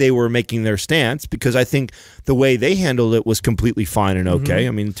the way they were making their stance, because I think the way they handled it was completely fine and okay.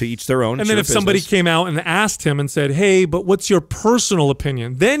 I mean, to each their own. And then if somebody came out and asked him and said, "Hey, but what's your personal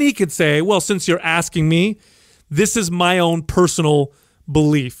opinion?" Then he could say, "Well, since you're asking me, this is my own personal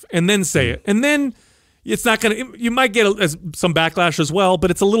belief," and then say it. And then it's not going to, you might get some backlash as well,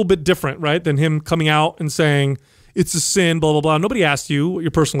 but it's a little bit different, right? Than him coming out and saying it's a sin, blah, blah, blah. Nobody asked you what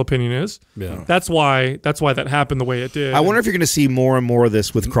your personal opinion is. Yeah. That's why that happened the way it did. I wonder if you're going to see more and more of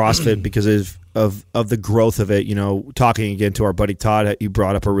this with CrossFit because of the growth of it. Talking again to our buddy Todd, you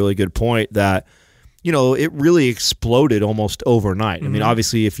brought up a really good point that it really exploded almost overnight. I mean,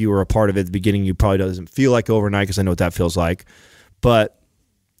 obviously, if you were a part of it at the beginning, you probably doesn't feel like overnight, because I know what that feels like. But,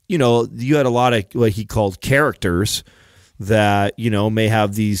 you had a lot of what he called characters that, may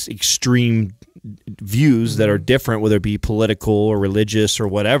have these extreme views that are different, whether it be political or religious or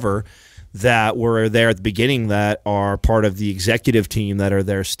whatever, that were there at the beginning that are part of the executive team that are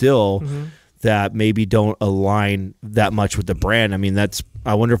there still that maybe don't align that much with the brand. I mean,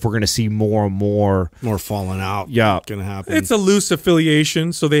 I wonder if we're going to see more and more falling out. Yeah, going to happen. It's a loose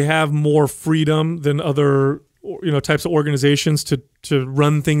affiliation, so they have more freedom than other types of organizations to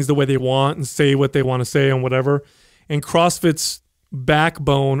run things the way they want and say what they want to say and whatever. And CrossFit's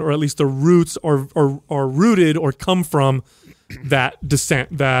backbone, or at least the roots, are rooted or come from that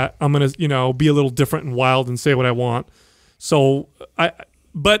dissent. That I'm going to be a little different and wild and say what I want. So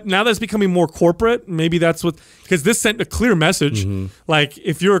But now that's becoming more corporate. Maybe that's because this sent a clear message. Like,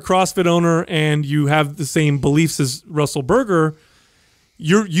 if you're a CrossFit owner and you have the same beliefs as Russell Berger,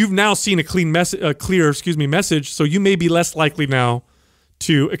 you've now seen a clear message. So you may be less likely now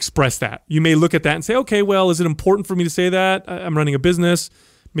to express that. You may look at that and say, okay, well, is it important for me to say that? I'm running a business,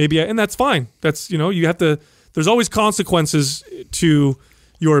 and that's fine. That's you have to. there's always consequences to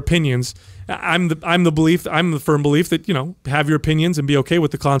your opinions. I'm the firm belief that, you know, have your opinions and be okay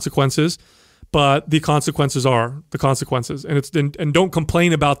with the consequences, but the consequences are the consequences, and don't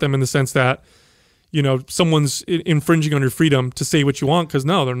complain about them in the sense that, you know, someone's infringing on your freedom to say what you want, because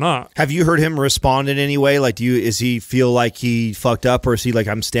no, they're not. Have you heard him respond in any way? Like, is he feel like he fucked up, or is he like,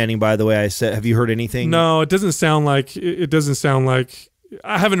 I'm standing by the way I said? Have you heard anything? No, it doesn't sound like.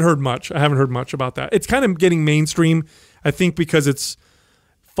 I haven't heard much. I haven't heard much about that. It's kind of getting mainstream, I think, because it's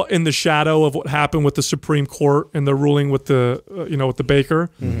in the shadow of what happened with the Supreme Court and the ruling with the with the baker,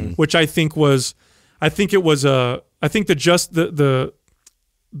 which I think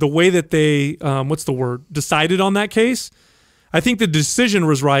the way that they decided on that case, I think the decision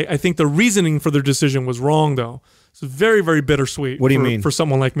was right. I think the reasoning for their decision was wrong, though. It's very, very bittersweet. What do you mean? For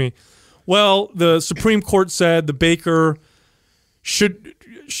someone like me? Well, the Supreme Court said the baker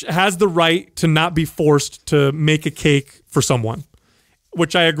has the right to not be forced to make a cake for someone,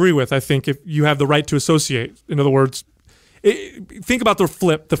 which I agree with. I think if you have the right to associate, in other words, think about the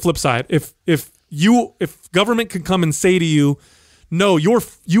flip side. If government can come and say to you, no,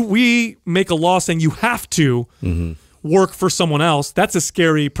 we make a law saying you have to work for someone else, that's a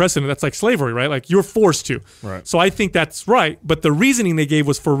scary precedent. That's like slavery, right? Like, you're forced to. Right. So I think that's right. But the reasoning they gave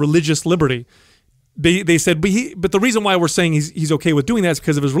was for religious liberty. They said, but the reason why we're saying he's okay with doing that is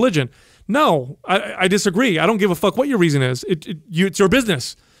because of his religion. No, I disagree. I don't give a fuck what your reason is. It's your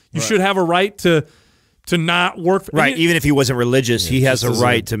business. You should have a right to not work. Right, even if he wasn't religious, he has a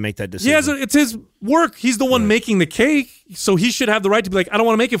right to make that decision. It's his work. He's the one making the cake, so he should have the right to be like, I don't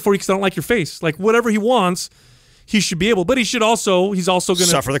want to make it for you because I don't like your face. Like, whatever he wants, he should be able. But he's also going to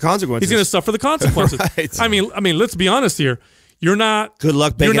suffer the consequences. He's going to suffer the consequences. Right. I mean, let's be honest here. You're not. Good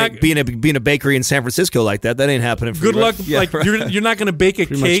luck being a bakery in San Francisco like that. That ain't happening for you. Good luck. Yeah, like, right. You're not going to bake a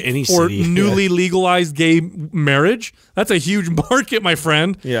cake for newly legalized gay marriage. That's a huge market, my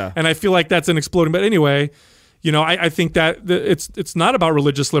friend. Yeah. And I feel like that's an exploding. But anyway, you know, I think that it's not about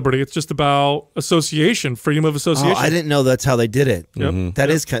religious liberty. It's just about association, freedom of association. Oh, I didn't know that's how they did it. Yep. That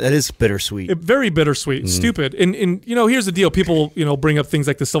is bittersweet. Very bittersweet, stupid. And you know, here's the deal. People, you know, bring up things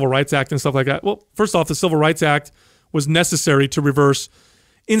like the Civil Rights Act and stuff like that. Well, first off, the Civil Rights Act was necessary to reverse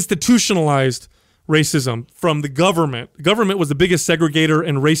institutionalized racism from the government. The government was the biggest segregator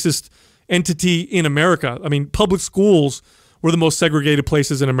and racist entity in America. I mean, public schools were the most segregated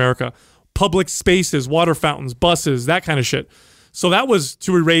places in America. Public spaces, water fountains, buses, that kind of shit. So that was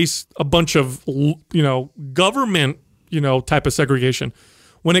to erase a bunch of, you know, government, you know, type of segregation.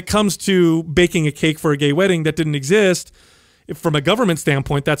 When it comes to baking a cake for a gay wedding, that didn't exist. From a government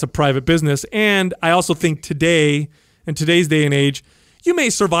standpoint, that's a private business. And I also think today, in today's day and age, you may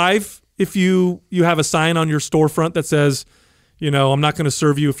survive if you have a sign on your storefront that says, you know, I'm not going to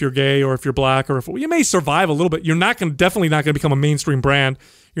serve you if you're gay or if you're black, or if you may survive a little bit. You're definitely not going to become a mainstream brand.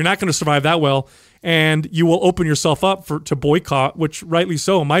 You're not going to survive that well, and you will open yourself up to boycott, which rightly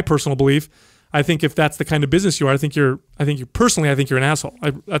so, in my personal belief. I think if that's the kind of business you are, I think you're an asshole.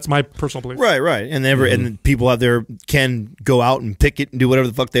 That's my personal belief. Right. And and people can go out and pick it and do whatever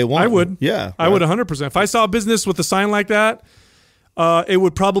the fuck they want. I would. Yeah. I would 100%. If I saw a business with a sign like that, it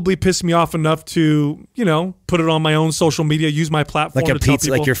would probably piss me off enough to, you know, put it on my own social media, use my platform like a to tell pizza,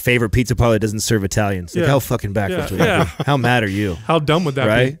 people. like your favorite pizza parlor doesn't serve Italians. Like, how fucking backwards. Yeah. How mad are you? How dumb would that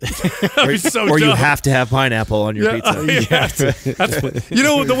right? be? That'd be so or dumb. you have to have pineapple on your pizza. That's, you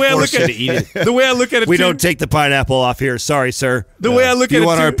know, the way I look at it. The way I look at it. We don't take the pineapple off here. Sorry, sir. The way I look at it. You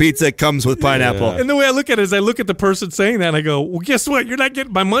want our pizza? It comes with pineapple. And the way I look at it is, I look at the person saying that and I go, well, guess what? You're not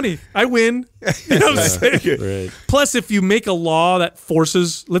getting my money. I win. You know what I'm saying? Right. Plus, if you make a law that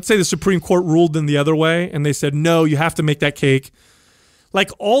forces, let's say the Supreme Court ruled in the other way and they said, no, you have to make that cake. Like,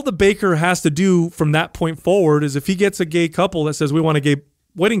 all the baker has to do from that point forward is, if he gets a gay couple that says we want a gay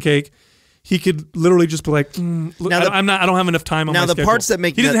wedding cake, he could literally just be like, I don't have enough time on my schedule. Now, the parts that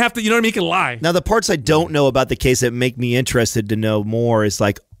make... He doesn't have to, you know what I mean? He can lie. Now, the parts I don't know about the case that make me interested to know more is,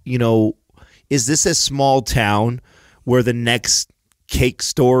 like, you know, is this a small town where the next cake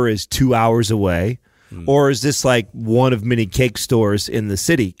store is 2 hours away? Or is this like one of many cake stores in the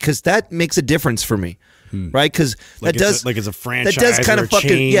city? Because that makes a difference for me. Right, because like it's a franchise. That does kind of fucking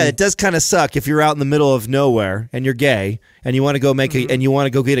chain. It does kind of suck if you're out in the middle of nowhere and you're gay and you want to go and you want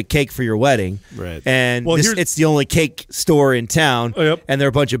to go get a cake for your wedding, right? And it's the only cake store in town, and they're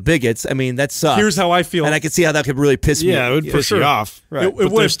a bunch of bigots. I mean, that sucks. Here's how I feel, and I can see how that could really piss me. Yeah, it would piss you off. Right,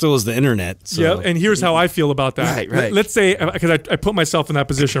 but there still is the internet. So. Yeah, and here's how I feel about that. Right. Let's say, because I put myself in that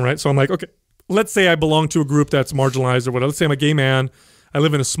position, right? So I'm like, okay, let's say I belong to a group that's marginalized or whatever. Let's say I'm a gay man. I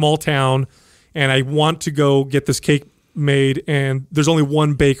live in a small town. And I want to go get this cake made, and there's only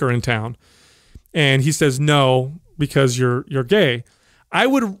one baker in town. and he says no because you're gay. I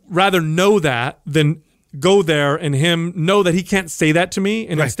would rather know that than go there and him know that he can't say that to me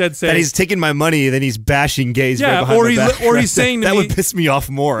and instead say that he's taking my money, then he's bashing gays. Yeah, right behind my back. or he's saying to that me, would piss me off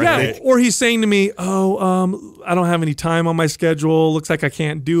more. Yeah, I think. or he's saying to me, I don't have any time on my schedule. Looks like I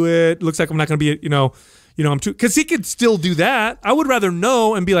can't do it. Looks like I'm not going to be, I'm too, because he could still do that. I would rather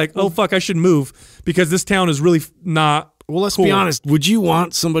know and be like, oh fuck, I should move because this town is really not. Well, let's cool. be honest. Would you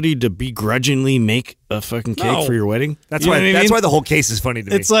want somebody to begrudgingly make a fucking cake for your wedding? That's You know why. what I That's mean? why the whole case is funny to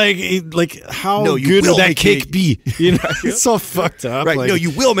me. It's like how No, you good will would that make cake cake. be? You know, it's so fucked up. right? Like, No,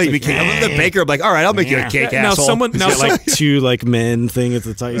 you will make me cake. I'm the baker. I'm like, all right, I'll make you a cake. Now asshole. someone- He's now got like two like men thing at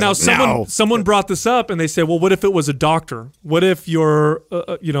the top. He's Now like, someone brought this up and they said, well, what if it was a doctor? What if you're,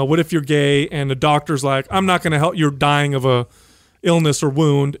 what if you're gay and the doctor's like, I'm not going to help. You're dying of a illness or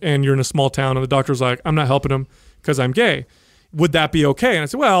wound and you're in a small town and the doctor's like, I'm not helping him because I'm gay. Would that be okay? And I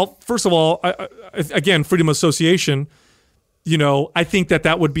said, well, first of all, again, freedom of association, I think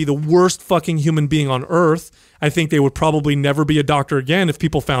that would be the worst fucking human being on earth. I think they would probably never be a doctor again if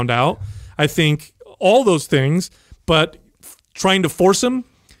people found out. I think all those things, but trying to force him,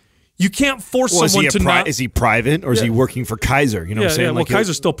 you can't force someone to not. Is he private or is he working for Kaiser? You know what I'm saying? Yeah, well,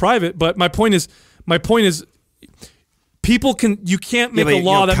 Kaiser's still private, but my point is, you can't make a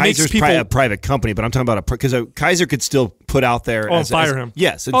law that Kaiser's makes people a private company, but I'm talking about because Kaiser could still put out there fire him.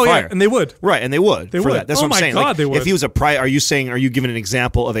 Yes, and Oh fire. yeah, and they would. Right, and they would. They for would. That. That's Oh what I'm my saying. God, Like, they would. If he was are you giving an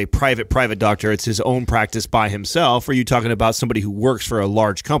example of a private doctor? It's his own practice by himself. Or are you talking about somebody who works for a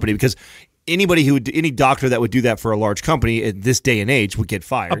large company? Because any doctor that would do that for a large company in this day and age would get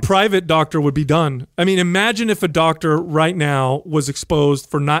fired. A private doctor would be done. I mean, imagine if a doctor right now was exposed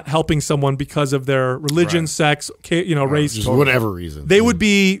for not helping someone because of their religion, sex, race, just whatever reason. They would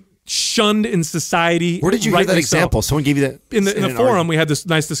be shunned in society. Where did you hear that example? Someone gave you that in the forum. We had this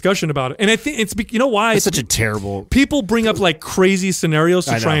nice discussion about it, and I think it's why it's such a terrible. People bring up like crazy scenarios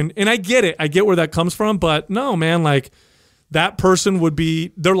to try and I get it. I get where that comes from, but no, man, like. That person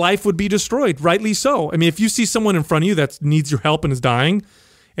their life would be destroyed, rightly so. I mean, if you see someone in front of you that needs your help and is dying,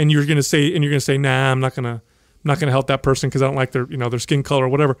 and you're gonna say, nah, I'm not gonna help that person because I don't like their skin color or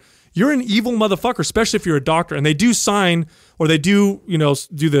whatever. You're an evil motherfucker, especially if you're a doctor. And they do sign or they do,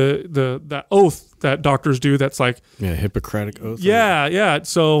 do the oath that doctors do. That's like Hippocratic oath. Yeah.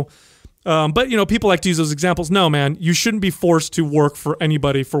 So, but people like to use those examples. No, man, you shouldn't be forced to work for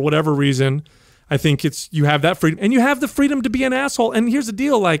anybody for whatever reason. I think you have that freedom, and you have the freedom to be an asshole. And here's the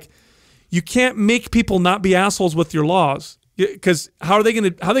deal: like, you can't make people not be assholes with your laws, because how are they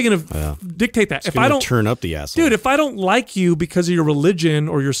going to dictate that? If I don't turn up the asshole, dude, if I don't like you because of your religion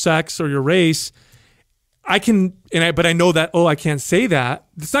or your sex or your race, I can, but I know that I can't say that.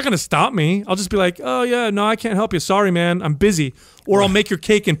 It's not going to stop me. I'll just be like, oh yeah, no, I can't help you. Sorry, man, I'm busy. Or I'll make your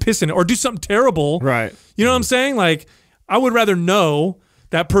cake and piss in it, or do something terrible. Right. You know what I'm saying? Like, I would rather know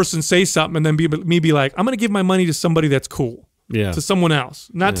that person say something and then be like, I'm going to give my money to somebody that's cool. Yeah. To someone else.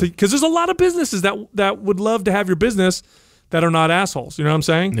 Because there's a lot of businesses that would love to have your business that are not assholes. You know what I'm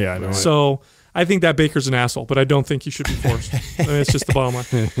saying? Yeah, I know. So I think that baker's an asshole, but I don't think you should be forced. I mean, it's just the bottom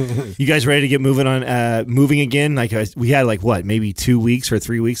line. You guys ready to get moving moving again? Like we had maybe 2 weeks or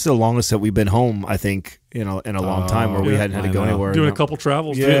 3 weeks, the longest that we've been home, I think, in a long time where we hadn't had to go anywhere. Doing a couple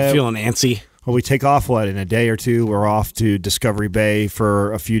travels. Yeah. Feeling antsy. Well, we take off, in a day or two, we're off to Discovery Bay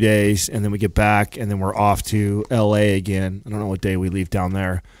for a few days, and then we get back, and then we're off to L.A. again. I don't know what day we leave down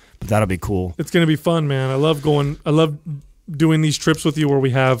there, but that'll be cool. It's going to be fun, man. I love doing these trips with you where we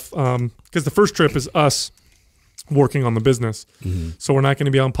have, because the first trip is us working on the business. Mm-hmm. So we're not going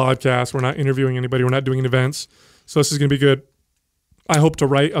to be on podcasts. We're not interviewing anybody. We're not doing events. So this is going to be good. I hope to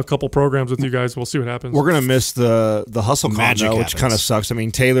write a couple programs with you guys. We'll see what happens. We're gonna miss the HustleCon though, which kind of sucks. I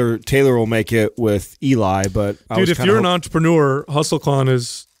mean, Taylor will make it with Eli, but dude, if you're an entrepreneur,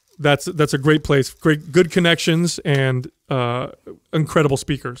 HustleCon that's a great place. Good connections and incredible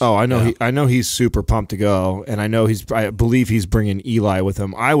speakers. Oh, I know. Yeah. I know he's super pumped to go, and I believe he's bringing Eli with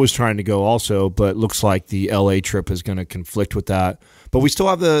him. I was trying to go also, but looks like the LA trip is going to conflict with that. But we still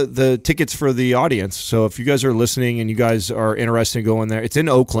have the tickets for the audience. So if you guys are listening and you guys are interested in going there, it's in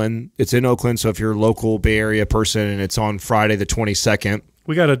Oakland. So if you're a local Bay Area person and it's on Friday the 22nd.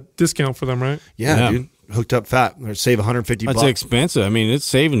 We got a discount for them, right? Yeah. Dude. Hooked up fat. Save $150. That's expensive. I mean, it's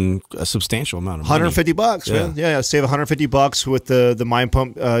saving a substantial amount of money. $150, man. Yeah, save $150 with the Mind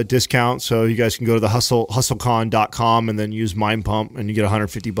Pump discount. So you guys can go to the hustlecon.com and then use Mind Pump and you get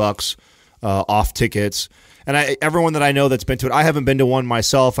 $150 off tickets. And everyone that I know that's been to it, I haven't been to one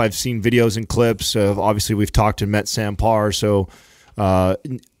myself. I've seen videos and clips of, obviously we've talked and met Sam Parr. So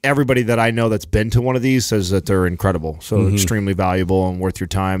Everybody that I know that's been to one of these says that they're incredible. So extremely valuable and worth your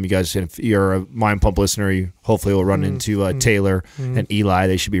time. You guys, if you're a Mind Pump listener, you hopefully will run into Taylor and Eli.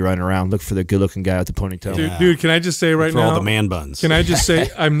 They should be running around. Look for the good-looking guy with the ponytail. Dude, can I just say right For now? all the man buns. Can I just say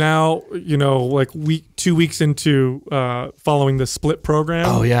I'm now, like 2 weeks into following the Split program.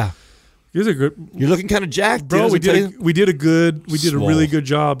 Oh, yeah. These are good. You're looking kind of jacked, bro. dude. We did a really good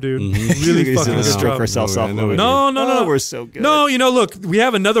job, dude. Really fucking good stroke job. ourselves off. No. We're so good. No, look, we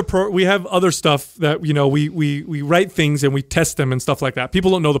have we have other stuff that we write things and we test them and stuff like that.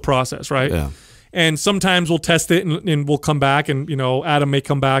 People don't know the process, right? Yeah. And sometimes we'll test it and we'll come back and Adam may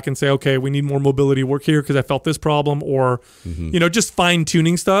come back and say, okay, we need more mobility work here because I felt this problem, or just fine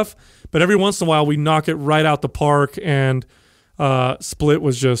tuning stuff. But every once in a while we knock it right out the park, and Split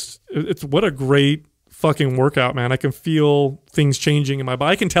was it's what a great fucking workout, man. I can feel things changing in my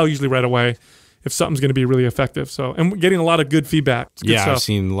body. I can tell usually right away if something's going to be really effective. So, and we're getting a lot of good feedback. It's good stuff. I've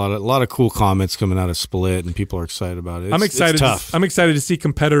seen a lot of cool comments coming out of Split, and people are excited about it. I'm excited. It's tough. I'm excited to see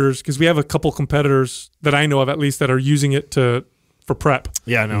competitors, because we have a couple competitors that I know of at least that are using it for prep.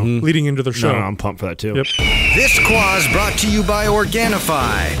 Yeah, no. Leading into their show. No, I'm pumped for that too. Yep. This Quah is brought to you by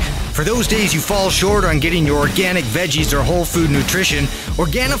Organifi. For those days you fall short on getting your organic veggies or whole food nutrition,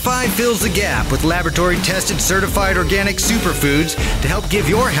 Organifi fills the gap with laboratory-tested, certified organic superfoods to help give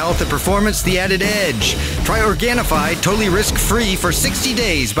your health and performance the added edge. Try Organifi totally risk-free for 60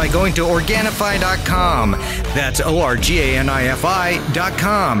 days by going to Organifi.com. That's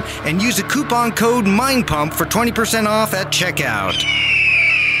ORGANIFI.com. And use the coupon code MINDPUMP for 20% off at checkout.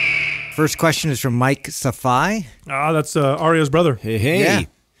 First question is from Mike Safai. That's Arya's brother. Hey. Yeah.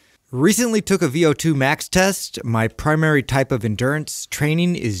 Recently took a VO2 max test. My primary type of endurance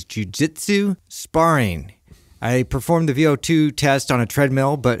training is jiu-jitsu sparring. I performed the VO2 test on a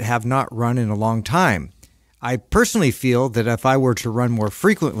treadmill but have not run in a long time. I personally feel that if I were to run more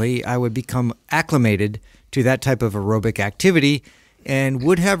frequently, I would become acclimated to that type of aerobic activity and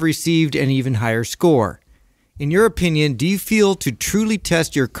would have received an even higher score. In your opinion, do you feel to truly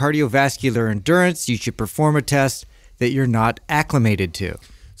test your cardiovascular endurance, you should perform a test that you're not acclimated to?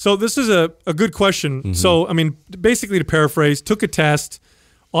 So this is a good question. So, I mean, basically to paraphrase, took a test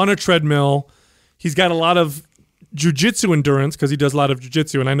on a treadmill. He's got a lot of jiu-jitsu endurance because he does a lot of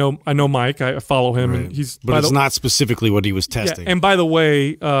jiu-jitsu. And I know Mike. I follow him. Right. And he's But it's not specifically what he was testing. Yeah, and by the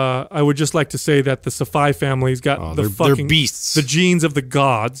way, I would just like to say that the Safai family's got they're beasts. The genes of the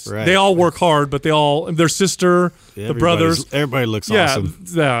gods. Right. They all work hard, but their sister, the brothers. Everybody looks awesome.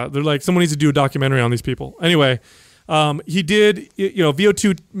 Yeah, they're like, someone needs to do a documentary on these people. Anyway, he did,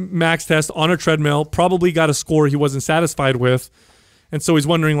 VO2 max test on a treadmill, probably got a score he wasn't satisfied with. And so he's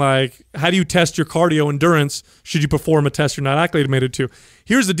wondering, like, how do you test your cardio endurance? Should you perform a test you're not acclimated to?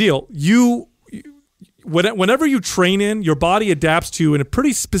 Here's the deal. Whenever you train your body adapts to in a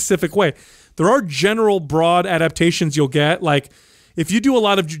pretty specific way. There are general broad adaptations you'll get. Like, if you do a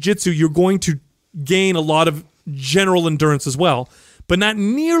lot of jiu-jitsu, you're going to gain a lot of general endurance as well, but not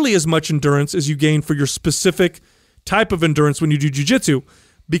nearly as much endurance as you gain for your specific type of endurance when you do jiu-jitsu,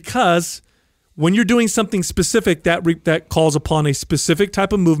 because when you're doing something specific that calls upon a specific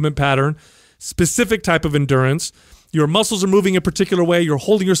type of movement pattern, specific type of endurance, your muscles are moving a particular way, you're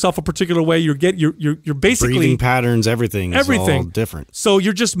holding yourself a particular way, you're basically breathing patterns, everything is all different. So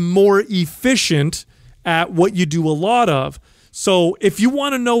you're just more efficient at what you do a lot of. So if you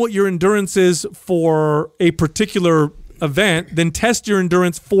want to know what your endurance is for a particular event, then test your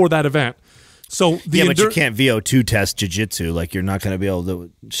endurance for that event. So but you can't VO2 test jiu-jitsu. Like, you're not going to be able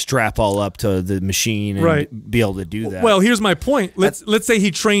to strap all up to the machine and be able to do that. Well, here's my point. Let's say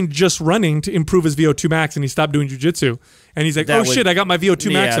he trained just running to improve his VO2 max, and he stopped doing jiu-jitsu, and he's like, shit, I got my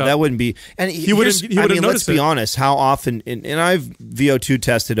VO2 max up. Yeah, that wouldn't be. And he wouldn't notice. Let's be honest. How often? And I've VO2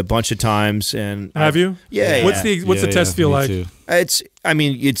 tested a bunch of times. And have you? Yeah. What's the test feel like? Too.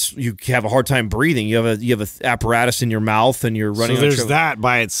 You have a hard time breathing. You have a apparatus in your mouth, and you're running. So there's that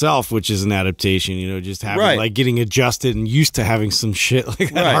by itself, which is an adaptation. Just having like getting adjusted and used to having some shit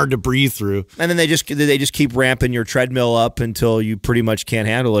like that hard to breathe through. And then they just keep ramping your treadmill up until you pretty much can't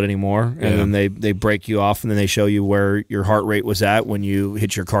handle it anymore. And then they break you off, and then they show you where your heart rate was at when you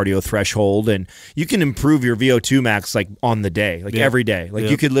hit your cardio threshold. And you can improve your VO2 max like on the day, like every day. Like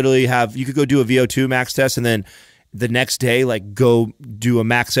you could literally go do a VO2 max test, and then the next day, like, go do a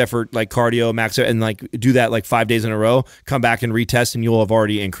max effort, like cardio, and like do that like 5 days in a row, come back and retest, and you'll have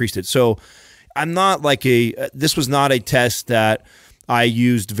already increased it. So I'm not like this was not a test that I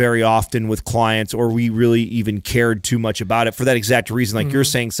used very often with clients, or we really even cared too much about it for that exact reason. Like you're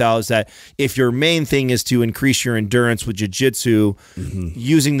saying, Sal, is that if your main thing is to increase your endurance with jiu-jitsu,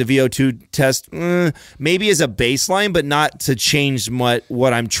 using the VO2 test, maybe as a baseline, but not to change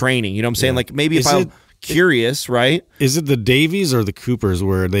what I'm training. You know what I'm saying? Like maybe if I'm curious, right? Is it the Davies or the Coopers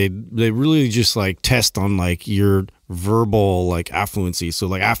where they really just like test on like your verbal like affluency? So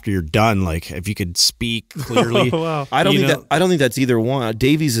like after you're done, like if you could speak clearly. Wow. I don't think that's either one.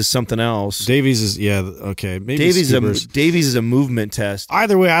 Davies is something else. Davies is okay. Maybe Davies is a movement test.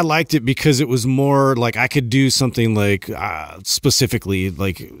 Either way, I liked it because it was more like I could do something like specifically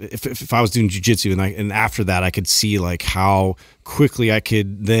like if I was doing jiu-jitsu and after that I could see like how quickly I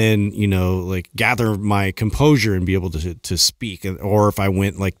could then like gather my composure and be able to speak, or if I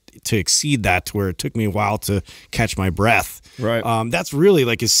went like to exceed that to where it took me a while to catch my breath. Right. That's really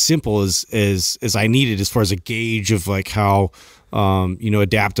like as simple as I needed as far as a gauge of like how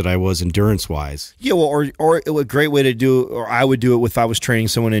adapted I was endurance wise. Yeah, well, or a great way to do it, or I would do it if I was training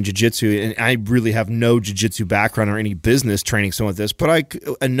someone in jiu-jitsu, and I really have no jiu-jitsu background or any business training someone with this, but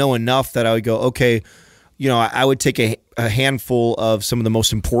I know enough that I would go, okay, I would take a handful of some of the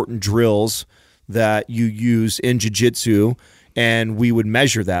most important drills that you use in jiu-jitsu, and we would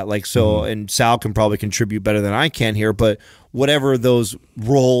measure that. Like so, and Sal can probably contribute better than I can here, but whatever those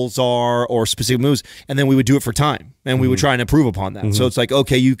rolls are or specific moves, and then we would do it for time, and we would try and improve upon that. So it's like,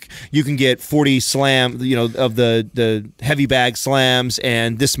 okay, you can get 40 slam, of the heavy bag slams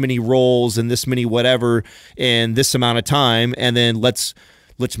and this many rolls and this many whatever in this amount of time, and then let's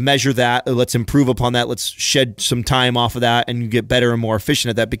measure that, let's improve upon that, let's shed some time off of that, and you get better and more efficient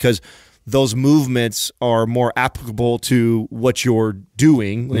at that, because those movements are more applicable to what you're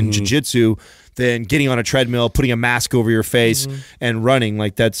doing in jiu-jitsu than getting on a treadmill, putting a mask over your face and running.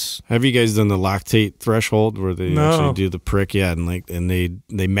 Like that's. Have you guys done the lactate threshold where they actually do the prick? Yeah, and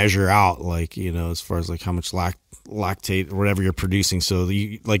they measure out like as far as like how much lactate or whatever you're producing. So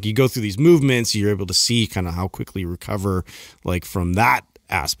you go through these movements, you're able to see kind of how quickly you recover like from that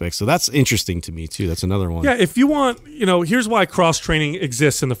aspect. So that's interesting to me too. That's another one. Yeah, if you want, here's why cross training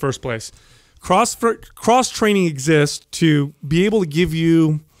exists in the first place. Cross training exists to be able to give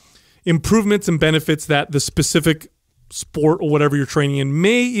you improvements and benefits that the specific sport or whatever you're training in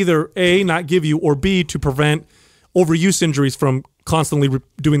may either A, not give you, or B, to prevent overuse injuries from constantly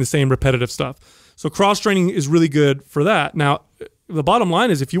doing the same repetitive stuff. So cross training is really good for that. Now, the bottom line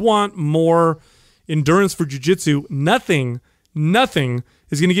is if you want more endurance for jiu-jitsu, nothing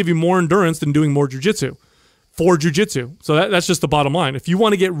is going to give you more endurance than doing more jiu-jitsu for jiu-jitsu. So that's just the bottom line. If you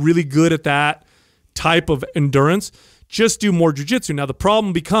want to get really good at that type of endurance, just do more jiu-jitsu. Now, the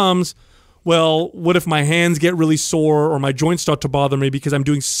problem becomes, well, what if my hands get really sore or my joints start to bother me because I'm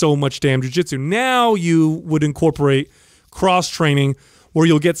doing so much damn jiu-jitsu? Now you would incorporate cross-training where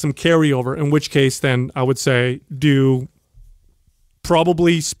you'll get some carryover, in which case then I would say do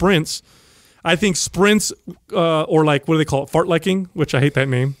probably sprints. I think sprints, or like, what do they call it? Fartlecking, which I hate that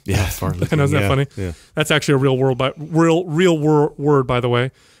name. Yeah, fartlecking. I know, isn't that funny? Yeah. That's actually a real word, word, by the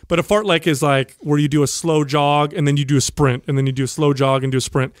way. But a fartlek is like where you do a slow jog and then you do a sprint, and then you do a slow jog and do a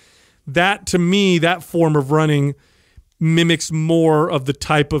sprint. That, to me, that form of running mimics more of the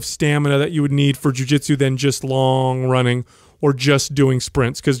type of stamina that you would need for jiu-jitsu than just long running or just doing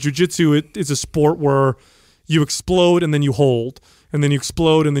sprints. Because jiu-jitsu is a sport where you explode and then you hold, and then you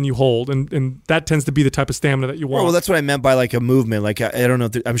explode and then you hold, and that tends to be the type of stamina that you want. Well, that's what I meant by like a movement. Like I don't know,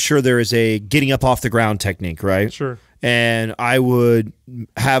 I'm sure there is a getting up off the ground technique, right? Sure. And I would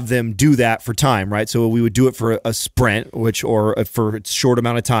have them do that for time, right? So we would do it for a sprint, for a short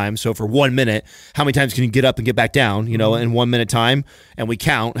amount of time. So for 1 minute, how many times can you get up and get back down, in 1 minute time? And we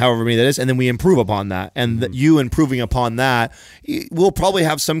count however many that is, and then we improve upon that. And you improving upon that will probably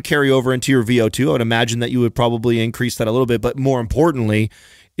have some carryover into your VO2. I would imagine that you would probably increase that a little bit, but more importantly,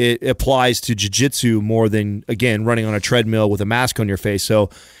 it applies to jiu-jitsu more than, again, running on a treadmill with a mask on your face.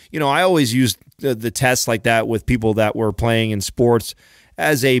 So, I always use the tests like that with people that were playing in sports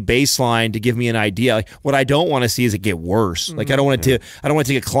as a baseline to give me an idea. Like, what I don't want to see is it get worse. Like I don't want to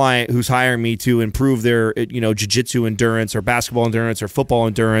take a client who's hiring me to improve their jiu-jitsu endurance or basketball endurance or football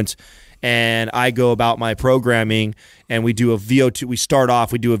endurance, and I go about my programming and we do a VO2. We start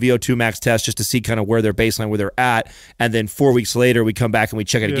off, we do a VO2 max test just to see kind of where their baseline, where they're at, and then 4 weeks later we come back and we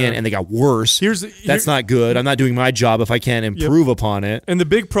check it again, and they got worse. That's not good. I'm not doing my job if I can't improve upon it. And the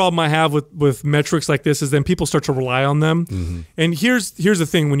big problem I have with metrics like this is then people start to rely on them. And here's the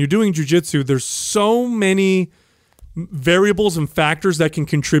thing: when you're doing jiu-jitsu, there's so many variables and factors that can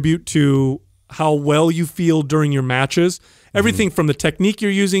contribute to how well you feel during your matches. Everything from the technique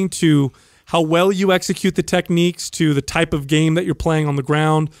you're using to how well you execute the techniques to the type of game that you're playing on the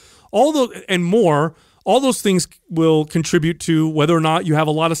ground, all those and more. All those things will contribute to whether or not you have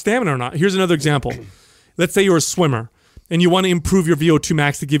a lot of stamina or not. Here's another example. Let's say you're a swimmer and you want to improve your VO2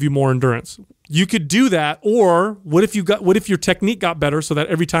 max to give you more endurance. You could do that, or what if your technique got better so that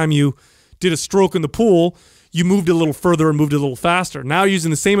every time you did a stroke in the pool, you moved a little further and moved a little faster. Now you're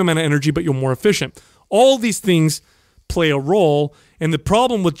using the same amount of energy, but you're more efficient. All these things play a role. And the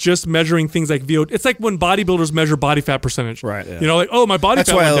problem with just measuring things like VO2, it's like when bodybuilders measure body fat percentage. Right. Yeah. You know, like, oh, my body That's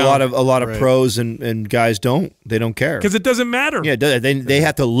fat why went down. a lot of pros and guys don't care. Because it doesn't matter. Yeah, they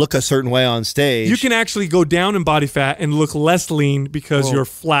have to look a certain way on stage. You can actually go down in body fat and look less lean because you're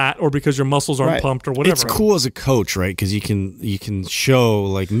flat or because your muscles aren't pumped or whatever. It's cool as a coach, right? Because you can show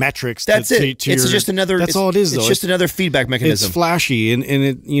like metrics. That's it. It's just another. That's all it is. It's just another feedback mechanism. It's flashy, and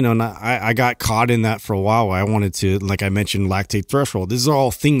it I got caught in that for a while. I wanted to, like I mentioned, lactate threshold. These are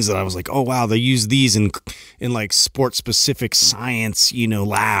all things that I was like, oh wow, they use these in like sport specific science,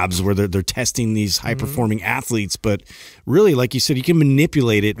 labs where they're testing these high performing athletes. But really, like you said, you can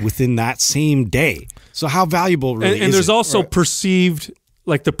manipulate it within that same day. So how valuable really is it? And there's also perceived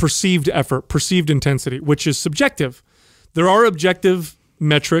effort, perceived intensity, which is subjective. There are objective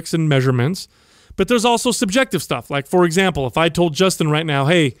metrics and measurements, but there's also subjective stuff. Like, for example, if I told Justin right now,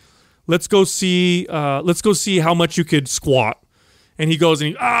 hey, let's go see how much you could squat. And he goes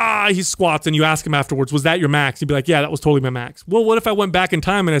and he squats, and you ask him afterwards, was that your max? He'd be like, yeah, that was totally my max. Well, what if I went back in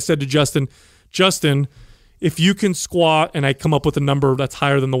time and I said to Justin, if you can squat, and I come up with a number that's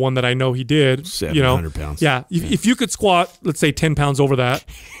higher than the one that I know he did, 700 pounds. Yeah, if you could squat, let's say 10 pounds over that,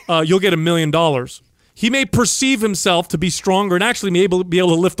 you'll get $1 million. He may perceive himself to be stronger and actually be able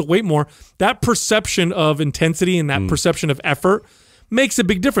to lift the weight more. That perception of intensity and that perception of effort makes a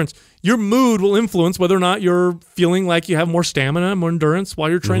big difference. Your mood will influence whether or not you're feeling like you have more stamina, more endurance while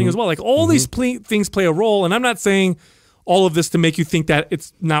you're training as well. Like all these things play a role, and I'm not saying all of this to make you think that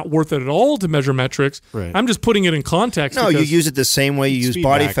it's not worth it at all to measure metrics. Right. I'm just putting it in context. No, you use it the same way you use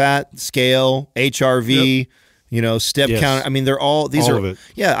body fat, scale, HRV, step count. I mean, they're all of it.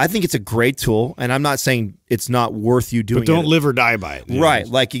 Yeah, I think it's a great tool, and I'm not saying it's not worth you doing it. But don't live or die by it. Right,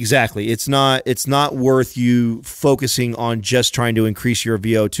 like exactly. It's not worth you focusing on just trying to increase your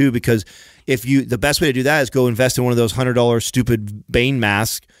VO2, because the best way to do that is go invest in one of those $100 stupid Bane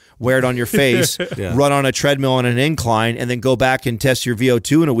masks, wear it on your face, run on a treadmill on an incline, and then go back and test your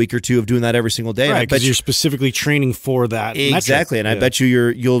VO2 in a week or two of doing that every single day. Right, because you're specifically training for that exactly, metric. And I bet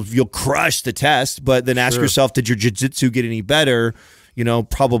you'll crush the test, but then ask yourself, did your jiu-jitsu get any better?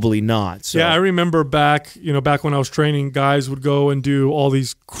 Probably not. So. Yeah, I remember back when I was training, guys would go and do all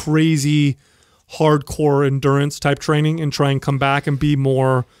these crazy hardcore endurance type training and try and come back and be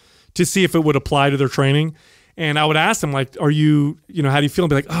more to see if it would apply to their training. And I would ask them, like, how do you feel? And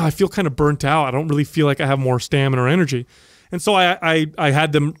be like, oh, I feel kind of burnt out. I don't really feel like I have more stamina or energy. And so I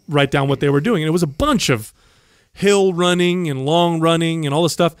had them write down what they were doing. And it was a bunch of hill running and long running and all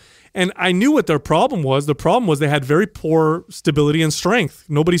this stuff. And I knew what their problem was. The problem was they had very poor stability and strength.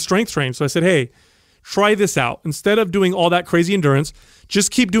 Nobody strength trained. So I said, hey, try this out. Instead of doing all that crazy endurance,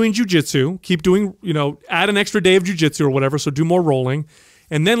 just keep doing jiu-jitsu. Keep doing, add an extra day of jiu-jitsu or whatever. So do more rolling.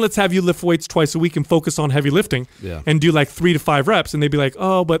 And then let's have you lift weights twice a week and focus on heavy lifting and do like 3 to 5 reps. And they'd be like,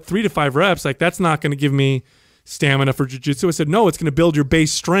 oh, but 3 to 5 reps, like that's not going to give me stamina for jiu-jitsu. I said, no, it's going to build your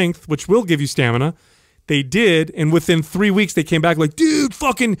base strength, which will give you stamina. They did. And within 3 weeks, they came back like, dude,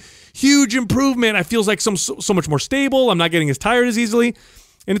 fucking huge improvement. I feel like so much more stable. I'm not getting as tired as easily.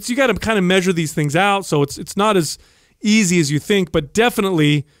 And you got to kind of measure these things out. So it's not as easy as you think, but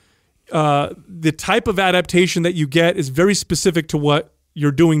definitely the type of adaptation that you get is very specific to what you're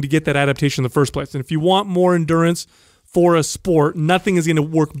doing to get that adaptation in the first place. And if you want more endurance for a sport, nothing is going to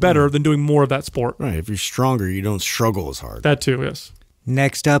work better than doing more of that sport. Right. If you're stronger, you don't struggle as hard. That too, yes.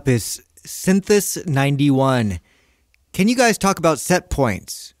 Next up is Synthis 91. Can you guys talk about set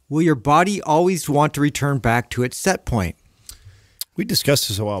points? Will your body always want to return back to its set point? We discussed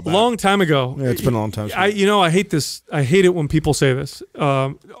this a while back. A long time ago. Yeah, it's been a long time. I hate this. I hate it when people say this.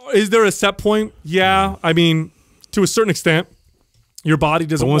 Is there a set point? Yeah. I mean, to a certain extent. Your body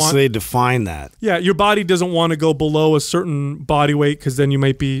doesn't want... Once they define that. Yeah, your body doesn't want to go below a certain body weight because then you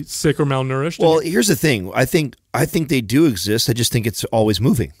might be sick or malnourished. Well, here's the thing. I think they do exist. I just think it's always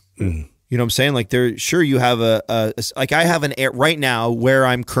moving. Mm-hmm. You know what I'm saying? Like, you have like I have right now where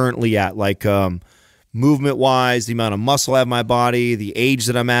I'm currently at, like movement-wise, the amount of muscle I have in my body, the age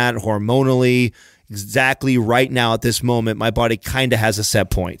that I'm at, hormonally, exactly right now at this moment, my body kind of has a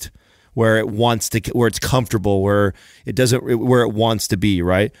set point. Where it's comfortable, where it wants to be,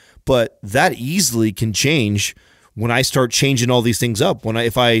 right? But that easily can change when I start changing all these things up,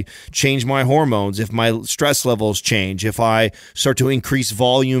 if I change my hormones, if my stress levels change, if I start to increase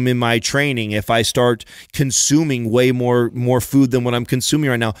volume in my training, if I start consuming way more food than what I'm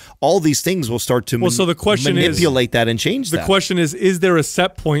consuming right now, all these things will start to so the question manipulate that and change that. The question is there a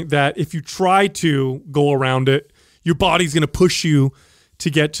set point that if you try to go around it, your body's going to push you to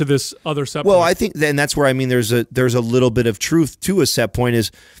get to this other set point? Well, I think, and that's where, I mean, there's a little bit of truth to a set point.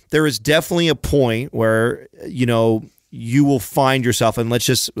 Is there is definitely a point where, you know, you will find yourself, and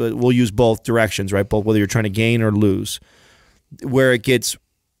we'll use both directions, right? Both, whether you're trying to gain or lose, where it gets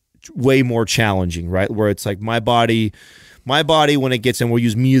way more challenging, right? Where it's like my body when it gets, and we'll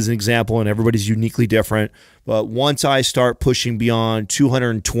use me as an example, and everybody's uniquely different, but once I start pushing beyond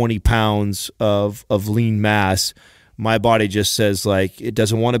 220 pounds of lean mass, my body just says, like, it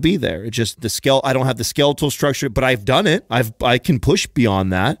doesn't want to be there. It just, I don't have the skeletal structure, but I've done it. I can push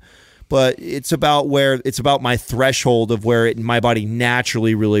beyond that. But it's about my threshold of where my body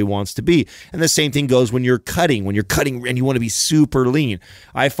naturally really wants to be. And the same thing goes when you're cutting and you want to be super lean.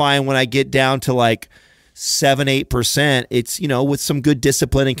 I find when I get down to like 7-8%, it's, you know, with some good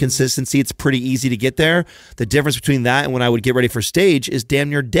discipline and consistency, it's pretty easy to get there. The difference between that and when I would get ready for stage is damn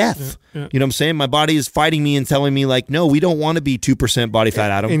near death. Yeah. You know what I'm saying? My body is fighting me and telling me, like, no, we don't want to be 2% body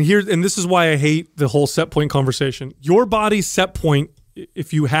fat, Adam. And this is why I hate the whole set point conversation. Your body's set point,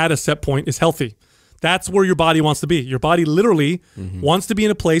 if you had a set point, is healthy. That's where your body wants to be. Your body literally wants to be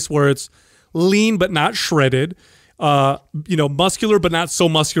in a place where it's lean but not shredded, you know, muscular but not so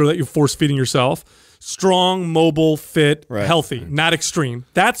muscular that you're force feeding yourself. Strong, mobile, fit, healthy, not extreme.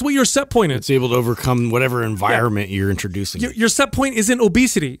 That's what your set point is. It's able to overcome whatever environment you're introducing. Your set point isn't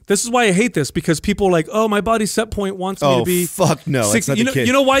obesity. This is why I hate this, because people are like, oh, my body's set point wants me to be. Oh, fuck no. 60.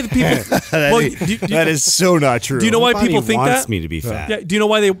 You know why the people. That is so not true. Do you know why people think that? Wants me to be fat. Yeah. Do you know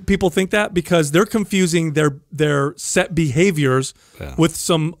why people think that? Because they're confusing their set behaviors with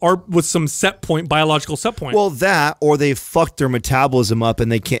some set point, biological set point. Well, that, or they fucked their metabolism up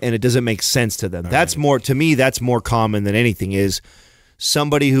and they can't, and it doesn't make sense to them. That's more, to me, that's more common than anything, is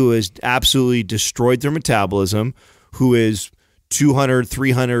somebody who has absolutely destroyed their metabolism, who is 200,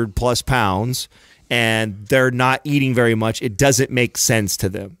 300 plus pounds, and they're not eating very much. It doesn't make sense to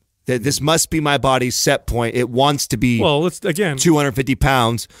them. This must be my body's set point. It wants to be 250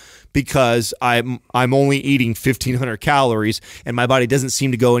 pounds because I'm only eating 1,500 calories, and my body doesn't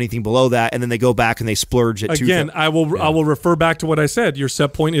seem to go anything below that, and then they go back and they splurge at 2,000. I will refer back to what I said. Your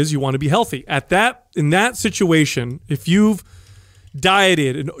set point is you want to be healthy. In that situation, if you've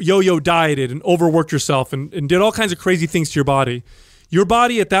dieted and yo-yo dieted and overworked yourself and did all kinds of crazy things to your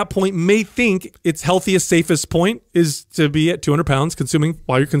body at that point may think its healthiest, safest point is to be at 200 pounds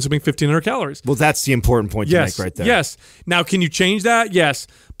while you're consuming 1,500 calories. Well, that's the important point to make right there. Yes. Now, can you change that? Yes.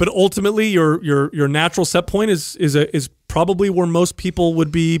 But ultimately, your natural set point is probably where most people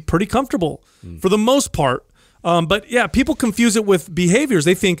would be pretty comfortable for the most part. But yeah, people confuse it with behaviors.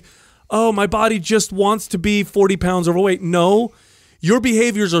 They think, oh, my body just wants to be 40 pounds overweight. No, your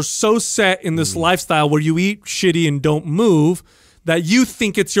behaviors are so set in this lifestyle where you eat shitty and don't move that you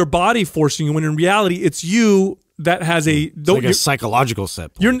think it's your body forcing you, when in reality it's you that has like a psychological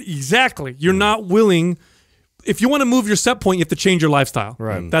set point. You're not willing. If you want to move your set point, you have to change your lifestyle.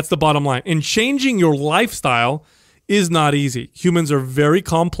 Right. That's the bottom line. And changing your lifestyle is not easy. Humans are very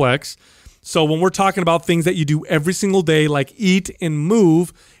complex. So when we're talking about things that you do every single day, like eat and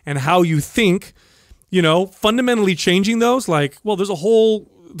move and how you think, you know, fundamentally changing those, like, well, there's a whole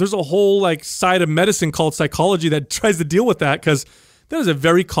like side of medicine called psychology that tries to deal with that, because that is a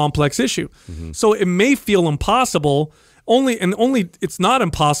very complex issue. So it may feel impossible, only it's not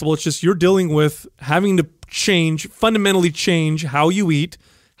impossible. It's just you're dealing with having to fundamentally change how you eat,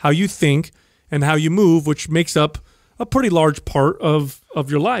 how you think, and how you move, which makes up a pretty large part of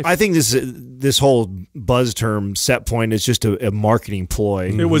your life. I think this whole buzz term set point is just a marketing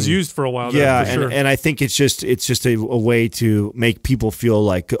ploy. It was used for a while. Yeah, for sure. And I think it's just a way to make people feel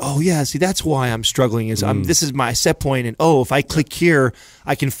like, oh yeah, see, that's why I'm struggling. This is my set point, and if I click here,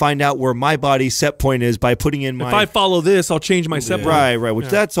 I can find out where my body's set point is by putting in my. If I follow this, I'll change my set point. Right. Which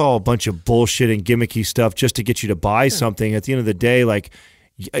that's all a bunch of bullshit and gimmicky stuff just to get you to buy something. At the end of the day, like.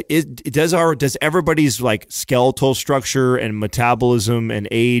 Does everybody's like skeletal structure and metabolism and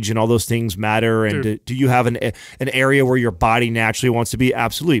age and all those things matter? And do you have an area where your body naturally wants to be?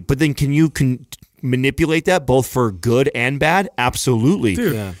 Absolutely. But then can you manipulate that both for good and bad? Absolutely.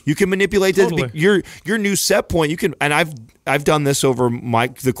 You can manipulate that. Your new set point. You can, and I've done this over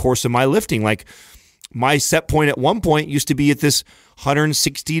the course of my lifting. Like my set point at one point used to be at this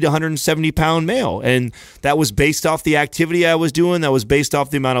 160 to 170 pound male. And that was based off the activity I was doing. That was based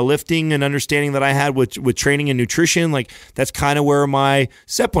off the amount of lifting and understanding that I had with training and nutrition. Like, that's kind of where my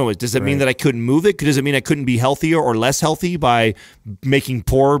set point was. Does that mean that I couldn't move it? Does it mean I couldn't be healthier or less healthy by making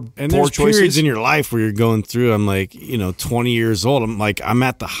poor there's choices? Periods in your life where you're going through, I'm like, 20 years old. I'm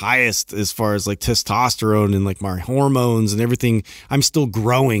at the highest as far as like testosterone and like my hormones and everything. I'm still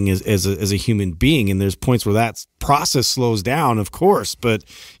growing as a human being. And there's points where that process slows down, of course. But,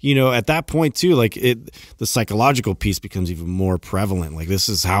 at that point too, like the psychological piece becomes even more prevalent. Like, this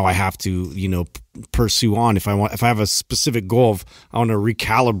is how I have to, pursue on if I have a specific goal of I want to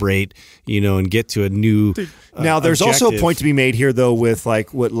recalibrate, and get to a new now there's objective. Also a point to be made here though with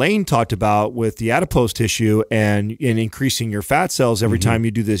like what Lane talked about with the adipose tissue and increasing your fat cells every time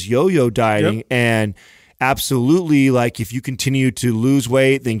you do this yo-yo dieting. And absolutely, like, if you continue to lose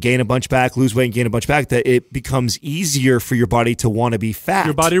weight, then gain a bunch back, lose weight and gain a bunch back, that it becomes easier for your body to want to be fat.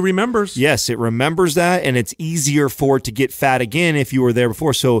 Your body remembers. Yes, it remembers that, and it's easier for it to get fat again if you were there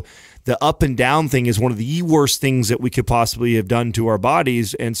before. So the up and down thing is one of the worst things that we could possibly have done to our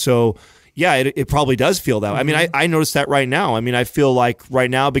bodies. And so, yeah, it probably does feel that way. I mean, I notice that right now. I mean, I feel like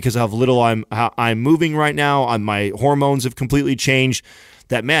right now, because of how little I'm moving right now, my hormones have completely changed.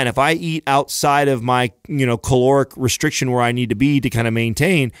 That, man, if I eat outside of my, caloric restriction where I need to be to kind of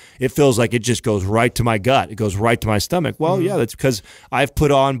maintain, it feels like it just goes right to my gut. It goes right to my stomach. Well, yeah, that's because I've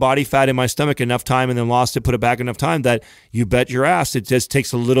put on body fat in my stomach enough time and then lost it, put it back enough time that you bet your ass it just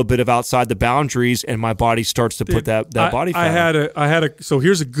takes a little bit of outside the boundaries and my body starts to put that body fat. So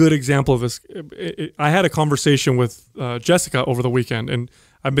here's a good example of this. I had a conversation with Jessica over the weekend, and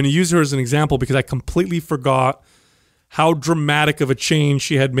I'm going to use her as an example because I completely forgot how dramatic of a change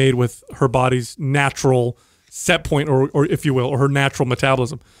she had made with her body's natural set point, or if you will, or her natural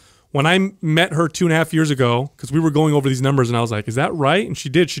metabolism. When I met her 2.5 years ago, because we were going over these numbers, and I was like, is that right? And she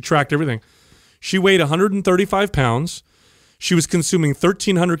did. She tracked everything. She weighed 135 pounds. She was consuming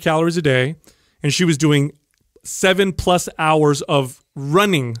 1,300 calories a day, and she was doing 7+ hours of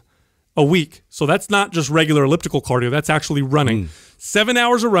running a week. So that's not just regular elliptical cardio. That's actually running. 7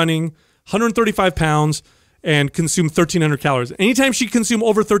 hours of running, 135 pounds, and consume 1,300 calories. Anytime she consumed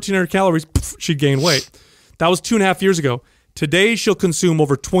over 1,300 calories, she'd gain weight. That was 2.5 years ago. Today, she'll consume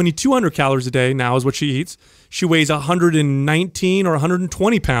over 2,200 calories a day, now is what she eats. She weighs 119 or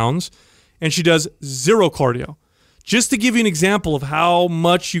 120 pounds, and she does zero cardio. Just to give you an example of how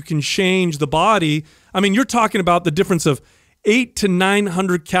much you can change the body, I mean, you're talking about the difference of 800 to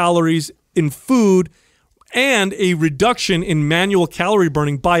 900 calories in food and a reduction in manual calorie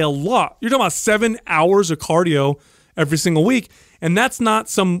burning by a lot. You're talking about 7 hours of cardio every single week. And that's not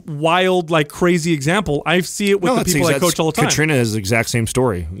some wild, like, crazy example. I see it with the people I coach all the time. Katrina has the exact same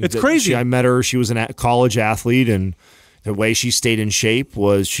story. It's crazy. I met her. She was a college athlete, and the way she stayed in shape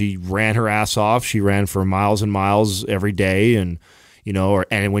was she ran her ass off. She ran for miles and miles every day, and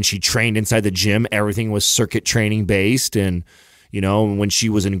and when she trained inside the gym, everything was circuit training based. And when she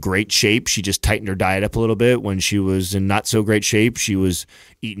was in great shape, she just tightened her diet up a little bit. When she was in not so great shape, she was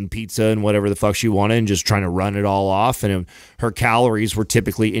eating pizza and whatever the fuck she wanted and just trying to run it all off. And her calories were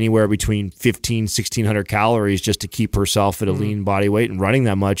typically anywhere between 1,600 calories just to keep herself at a lean body weight and running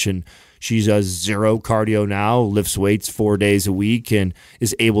that much. And she does zero cardio now, lifts weights 4 days a week, and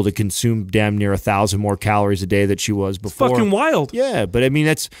is able to consume damn near 1,000 more calories a day that she was before. It's fucking wild. Yeah, but I mean,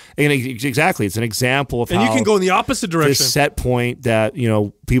 exactly. It's an example of how. And you can go in the opposite direction. This set point that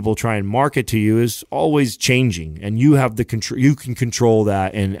people try and market to you is always changing, and you have the control. You can control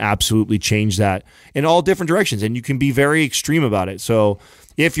that and absolutely change that in all different directions, and you can be very extreme about it. So,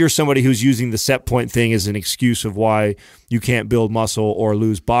 if you're somebody who's using the set point thing as an excuse of why you can't build muscle or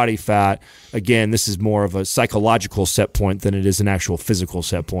lose body fat, again, this is more of a psychological set point than it is an actual physical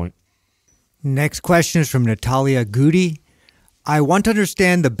set point. Next question is from Natalia Goody. I want to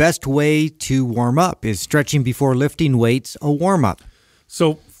understand the best way to warm up. Is stretching before lifting weights a warm up?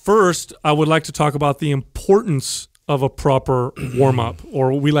 So first, I would like to talk about the importance of a proper warm up,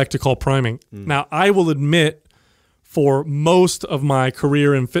 or what we like to call priming. Now, I will admit, for most of my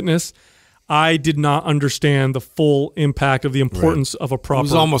career in fitness, I did not understand the full impact of the importance of a proper It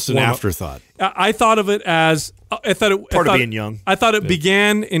was almost an warm-up. afterthought. I thought of it as Part of being young. I thought it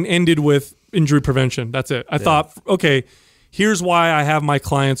began and ended with injury prevention. That's it. I thought, okay, here's why I have my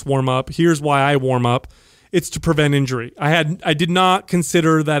clients warm up. Here's why I warm up. It's to prevent injury. I did not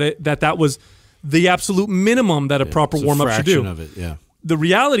consider that was the absolute minimum that a proper warm up should do. Of it, yeah. The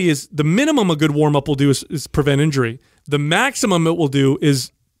reality is the minimum a good warm-up will do is prevent injury. The maximum it will do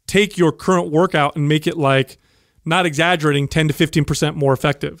is take your current workout and make it, like, not exaggerating, 10 to 15% more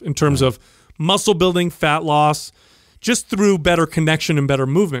effective in terms of muscle building, fat loss, just through better connection and better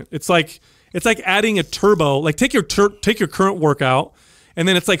movement. It's like adding a turbo. Like take your current workout, and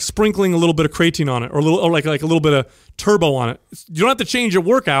then it's like sprinkling a little bit of creatine on it, or like a little bit of turbo on it. You don't have to change your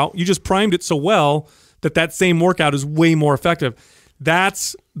workout. You just primed it so well that same workout is way more effective.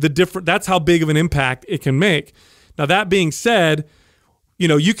 That's how big of an impact it can make. Now, that being said,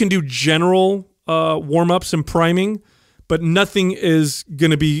 you can do general warm-ups and priming, but nothing is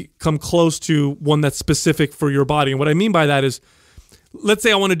going to come close to one that's specific for your body. And what I mean by that is, let's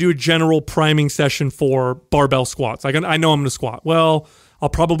say I want to do a general priming session for barbell squats. I know I'm going to squat. Well, I'll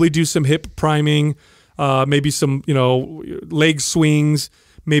probably do some hip priming, maybe some, leg swings.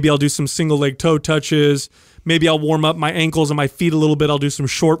 Maybe I'll do some single leg toe touches. Maybe I'll warm up my ankles and my feet a little bit. I'll do some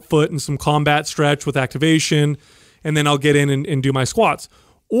short foot and some combat stretch with activation. And then I'll get in and do my squats.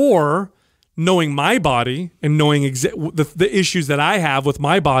 Or knowing my body and knowing the issues that I have with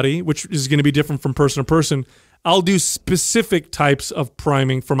my body, which is going to be different from person to person, I'll do specific types of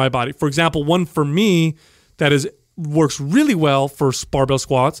priming for my body. For example, one for me that works really well for barbell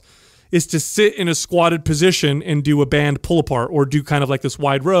squats is to sit in a squatted position and do a band pull apart, or do kind of like this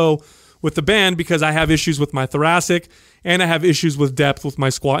wide row with the band, because I have issues with my thoracic and I have issues with depth with my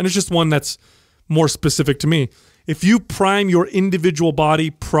squat. And it's just one that's more specific to me. If you prime your individual body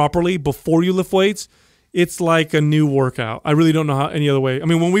properly before you lift weights, it's like a new workout. I really don't know how any other way. I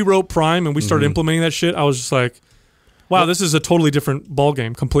mean, when we wrote Prime and we started implementing that shit, I was just like, wow, this is a totally different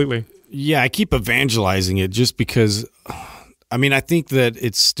ballgame completely. Yeah, I keep evangelizing it just because, I think that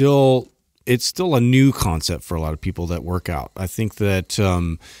it's still a new concept for a lot of people that work out. I think that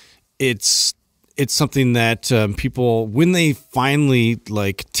it's something that people, when they finally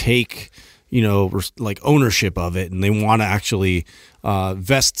take ownership of it and they want to actually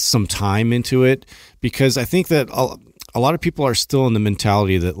vest some time into it, because I think that a lot of people are still in the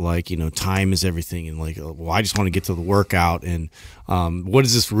mentality that time is everything, and I just want to get to the workout, and what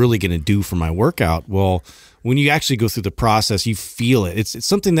is this really going to do for my workout? Well, when you actually go through the process, you feel it. It's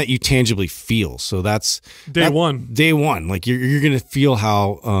something that you tangibly feel. So that's day one. Like you're going to feel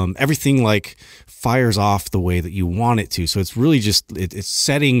how everything fires off the way that you want it to. So it's really just it's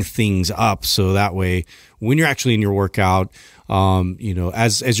setting things up so that way when you're actually in your workout,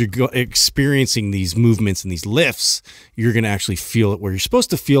 as you're experiencing these movements and these lifts, you're going to actually feel it where you're supposed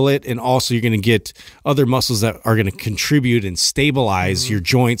to feel it, and also you're going to get other muscles that are going to contribute and stabilize your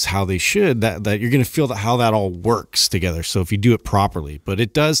joints how they should. That you're going to feel how that all works together. So if you do it properly, but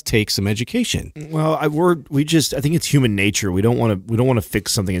it does take some education. Well, I think it's human nature. We don't want to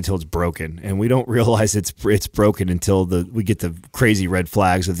fix something until it's broken, and we don't realize it's broken until we get the crazy red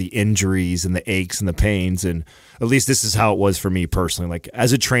flags of the injuries and the aches and the pains. And at least this is how it was for me personally.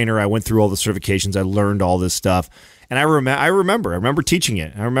 As a trainer, I went through all the certifications. I learned all this stuff. And I remember teaching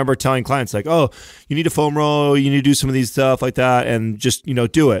it. I remember telling clients oh, you need a foam roll, you need to do some of these stuff like that, and just,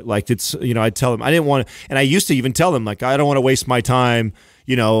 do it. I'd tell them I didn't want to, and I used to even tell them I don't want to waste my time,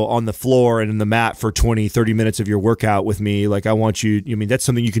 on the floor and in the mat for 20, 30 minutes of your workout with me. I want you, that's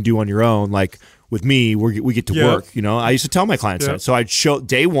something you can do on your own. With me, we get to work. I used to tell my clients that. So I'd show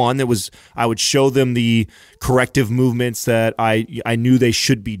day one. I would show them the corrective movements that I knew they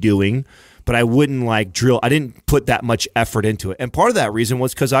should be doing, but I wouldn't drill. I didn't put that much effort into it. And part of that reason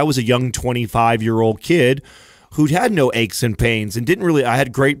was because I was a young 25-year-old kid who'd had no aches and pains and I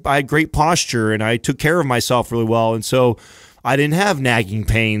had great posture, and I took care of myself really well. And so I didn't have nagging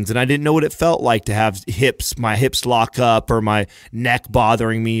pains, and I didn't know what it felt like to have my hips lock up, or my neck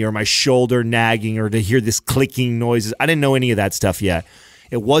bothering me, or my shoulder nagging, or to hear this clicking noises. I didn't know any of that stuff yet.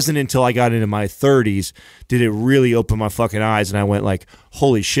 It wasn't until I got into my 30s did it really open my fucking eyes, and I went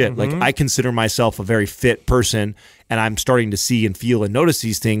holy shit. I consider myself a very fit person, and I'm starting to see and feel and notice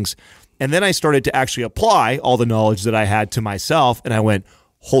these things. And then I started to actually apply all the knowledge that I had to myself, and I went,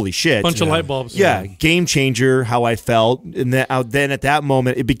 holy shit. Bunch of light bulbs. Yeah, game changer, how I felt. And then at that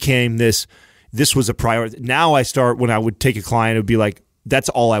moment, it became this was a priority. Now when I would take a client, it would be that's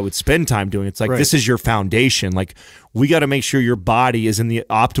all I would spend time doing. It's right. This is your foundation. We got to make sure your body is in the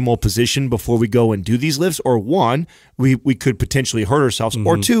optimal position before we go and do these lifts. Or one, we could potentially hurt ourselves.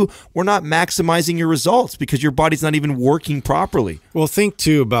 Or two, we're not maximizing your results because your body's not even working properly. Well, think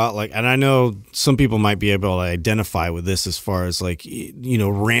too about and I know some people might be able to identify with this as far as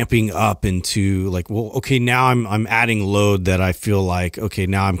ramping up into okay, now I'm adding load that I feel okay,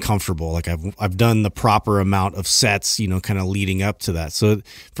 now I'm comfortable. I've done the proper amount of sets, kind of leading up to that. So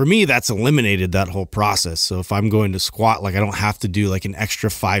for me, that's eliminated that whole process. So if I'm going to squat, like I don't have to do like an extra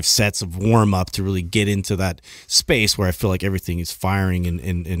 5 sets of warm up to really get into that space where I feel like everything is firing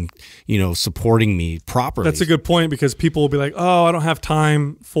and you know, supporting me properly. That's a good point, because people will be like, oh, I don't have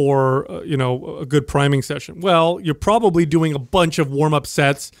time for, you know, a good priming session. Well, you're probably doing a bunch of warm up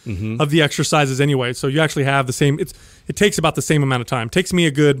sets of the exercises anyway. So you actually have the same, it takes about the same amount of time. It takes me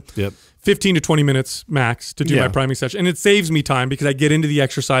a good 15 to 20 minutes max to do my priming session. And it saves me time because I get into the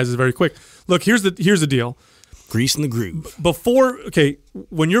exercises very quick. Look, here's the deal. Grease in the groove.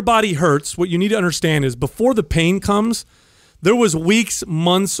 When your body hurts, what you need to understand is before the pain comes, there was weeks,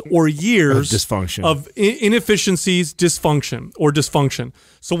 months, or years of dysfunction, of inefficiencies, dysfunction.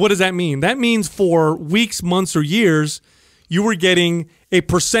 So what does that mean? That means for weeks, months, or years, you were getting a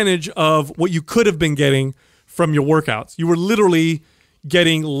percentage of what you could have been getting from your workouts. You were literally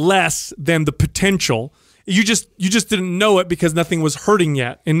getting less than the potential. You just didn't know it because nothing was hurting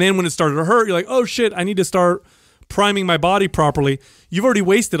yet. And then when it started to hurt, you're like, oh shit, I need to start priming my body properly. You've already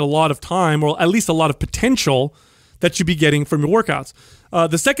wasted a lot of time, or at least a lot of potential that you'd be getting from your workouts.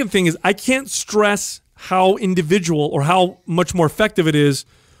 The second thing is, I can't stress how individual or how much more effective it is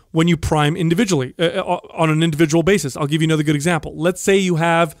when you prime individually, on an individual basis. I'll give you another good example. Let's say you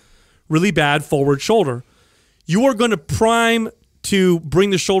have really bad forward shoulder. You are going to prime to bring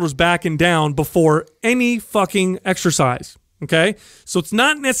the shoulders back and down before any fucking exercise, okay? So it's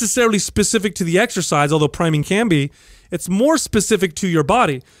not necessarily specific to the exercise, although priming can be. It's more specific to your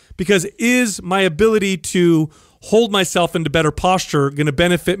body, because is my ability to hold myself into better posture going to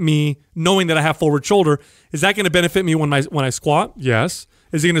benefit me knowing that I have forward shoulder? Is that going to benefit me when I squat? Yes.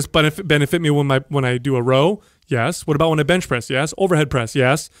 Is it going to benefit me when I do a row? Yes. What about when I bench press? Yes. Overhead press?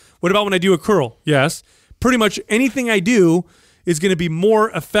 Yes. What about when I do a curl? Yes. Pretty much anything I do is going to be more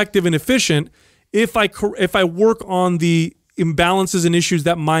effective and efficient if I work on the imbalances and issues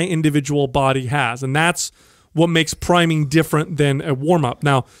that my individual body has. And that's what makes priming different than a warm-up.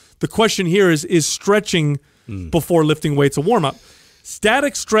 Now, the question here is stretching before lifting weights a warm-up?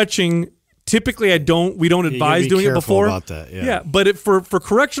 Static stretching, typically we don't advise doing it before. About that, yeah. But for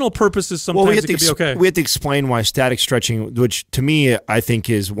correctional purposes, sometimes it can be okay. We have to explain why static stretching, which to me I think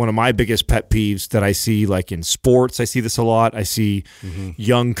is one of my biggest pet peeves that I see, like in sports. I see this a lot. I see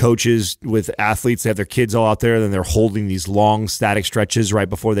young coaches with athletes. They have their kids all out there, then they're holding these long static stretches right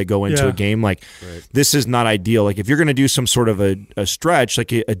before they go into a game. Like, this is not ideal. Like, if you're going to do some sort of a stretch,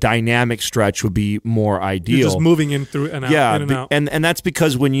 like a dynamic stretch would be more ideal. You're just moving in through and out, in and out. And that's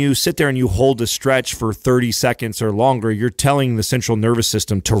because when you sit there and you hold a stretch for 30 seconds or longer, you're telling the central nervous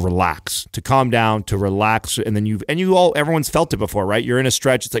system to relax, to calm down, to relax. And then everyone's felt it before, right? You're in a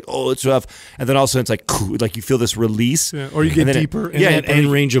stretch, it's like, oh, it's rough. And then all of a sudden it's like you feel this release. Yeah, or you get deeper.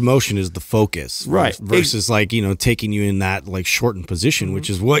 And range of motion is the focus. Right. Versus like, you know, taking you in that like shortened position, which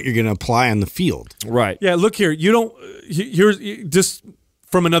is what you're going to apply on the field. Right. Yeah, look here. Here's just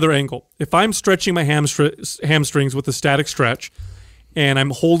from another angle. If I'm stretching my hamstrings with a static stretch, and I'm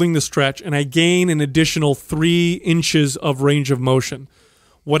holding the stretch, and I gain an additional 3 inches of range of motion.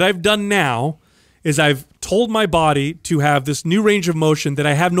 What I've done now is I've told my body to have this new range of motion that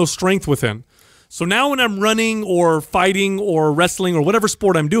I have no strength within. So now when I'm running or fighting or wrestling or whatever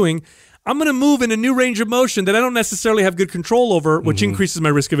sport I'm doing, I'm going to move in a new range of motion that I don't necessarily have good control over, which increases my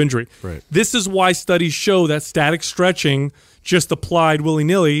risk of injury. Right. This is why studies show that static stretching, just applied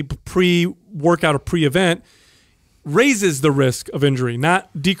willy-nilly, pre-workout or pre-event, raises the risk of injury, not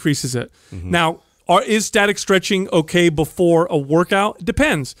decreases it. Now, is static stretching okay before a workout? It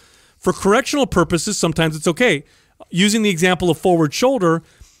depends. For correctional purposes, sometimes it's okay. Using the example of forward shoulder,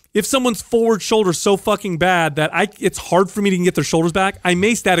 if someone's forward shoulder is so fucking bad that it's hard for me to get their shoulders back, I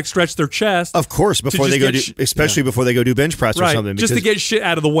may static stretch their chest. Of course, before they go before they go do bench press or something. Just to get shit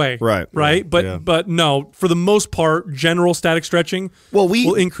out of the way. Right. But no, for the most part, general static stretching will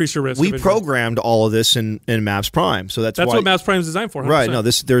increase your risk. We programmed all of this in MAPS Prime, so that's why, what MAPS Prime is designed for. 100%. Right. No,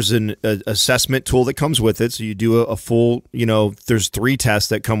 there's an assessment tool that comes with it, so you do a full. There's 3 tests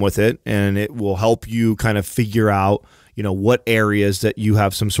that come with it, and it will help you kind of figure out what areas that you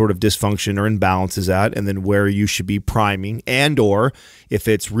have some sort of dysfunction or imbalances at, and then where you should be priming, and or if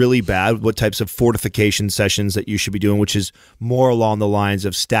it's really bad, what types of fortification sessions that you should be doing, which is more along the lines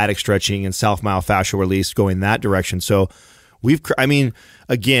of static stretching and self-myofascial release, going that direction. So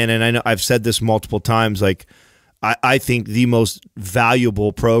again, and I know I've said this multiple times, like, I think the most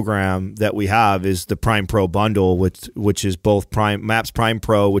valuable program that we have is the Prime Pro bundle, which is both MAPS Prime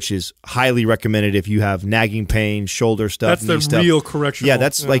Pro, which is highly recommended if you have nagging pain, shoulder stuff. That's the real correction. Yeah,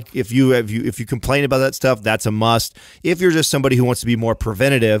 that's like if you complain about that stuff, that's a must. If you're just somebody who wants to be more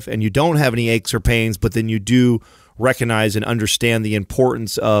preventative and you don't have any aches or pains, but then you do recognize and understand the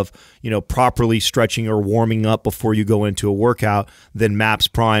importance of, properly stretching or warming up before you go into a workout, then MAPS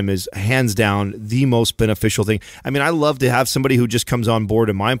Prime is hands down the most beneficial thing. I mean, I love to have somebody who just comes on board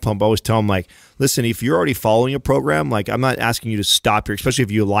in Mind Pump. I always tell them, like, listen, if you're already following a program, like, I'm not asking you to stop here, especially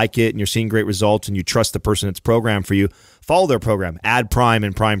if you like it and you're seeing great results and you trust the person that's programmed for you. Follow their program, add Prime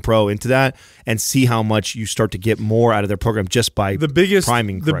and Prime Pro into that, and see how much you start to get more out of their program just by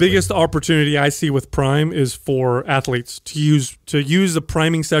priming correctly. The biggest opportunity I see with Prime is for athletes to use the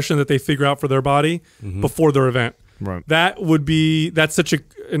priming session that they figure out for their body before their event. Right. That's such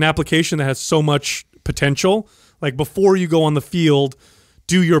an application that has so much potential. Like, before you go on the field,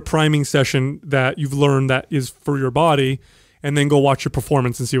 do your priming session that you've learned that is for your body, and then go watch your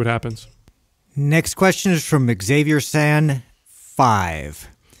performance and see what happens. Next question is from Xavier San 5.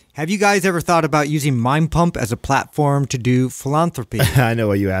 Have you guys ever thought about using Mind Pump as a platform to do philanthropy? I know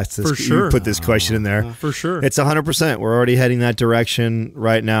why you asked this. For sure. You put this question in there. For sure. It's 100%. We're already heading that direction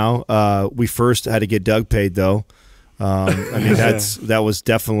right now. We first had to get Doug paid, though. I mean, that was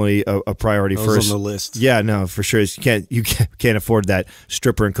definitely a priority that first. was on the list. Yeah, no, for sure. You can't afford that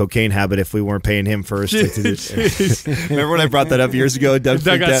stripper and cocaine habit if we weren't paying him first. Remember when I brought that up years ago? Doug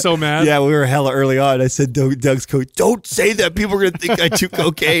got so mad. Yeah, we were hella early on. I said, Doug's coach, don't say that. People are gonna think I took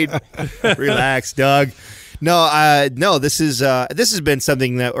cocaine. Relax, Doug. No, this has been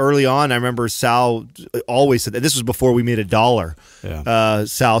something that early on, I remember Sal always said that. This was before we made $1. Yeah.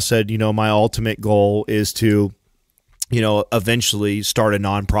 Sal said, my ultimate goal is to, eventually start a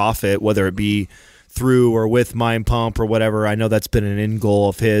nonprofit, whether it be through or with Mind Pump or whatever. I know that's been an end goal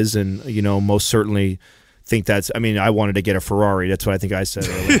of his, and most certainly think I wanted to get a Ferrari. That's what I think I said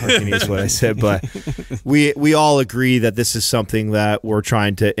earlier. That's what I said. But we all agree that this is something that we're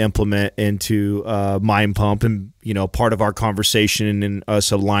trying to implement into Mind Pump, and part of our conversation and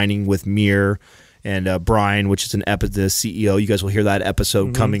us aligning with Mir and Brian, which is the CEO. You guys will hear that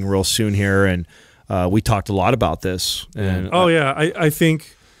episode coming real soon here, and we talked a lot about this. And I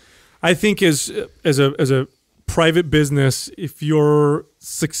think as a private business, if you're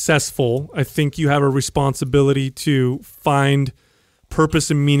successful, I think you have a responsibility to find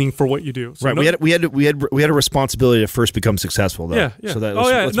purpose and meaning for what you do. So right. We had a responsibility to first become successful, though. Yeah. So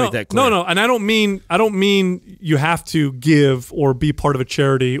let's make that clear. No. And I don't mean you have to give or be part of a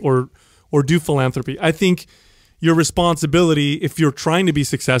charity or do philanthropy. I think your responsibility, if you're trying to be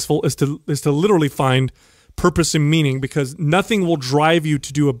successful, is to literally find purpose and meaning, because nothing will drive you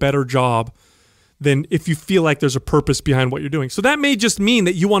to do a better job than if you feel like there's a purpose behind what you're doing. So that may just mean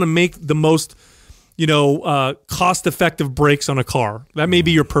that you want to make the most, cost-effective brakes on a car. That may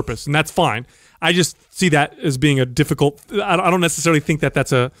be your purpose, and that's fine. I just see that as being a difficult. I don't necessarily think that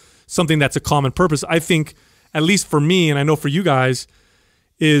that's something that's a common purpose. I think, at least for me, and I know for you guys,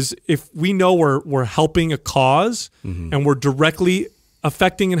 is if we know we're helping a cause and we're directly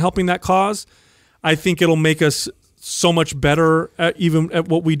affecting and helping that cause, I think it'll make us so much better even at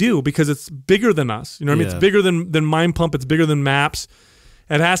what we do, because it's bigger than us. You know what I mean? It's bigger than Mind Pump. It's bigger than MAPS.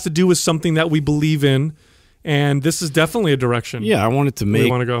 It has to do with something that we believe in, and this is definitely a direction. Yeah, I wanted to make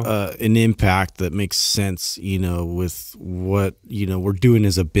go. An impact that makes sense, with what we're doing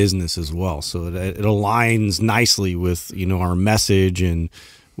as a business as well. So it aligns nicely with our message and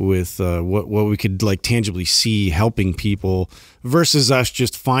with what we could tangibly see helping people, versus us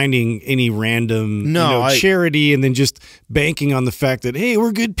just finding any random charity and then just banking on the fact that, hey,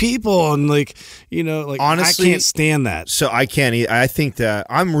 we're good people, and honestly, I can't stand that. So I can't. I think that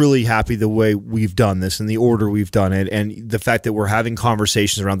I'm really happy the way we've done this and the order we've done it, and the fact that we're having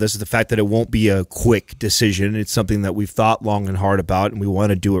conversations around this, is the fact that it won't be a quick decision. It's something that we've thought long and hard about, and we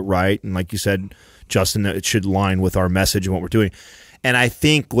want to do it right. And like you said, Justin, it should align with our message and what we're doing. And I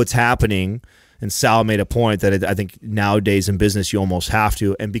think what's happening, and Sal made a point that I think nowadays in business you almost have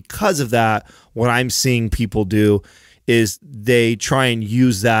to, and because of that, what I'm seeing people do is they try and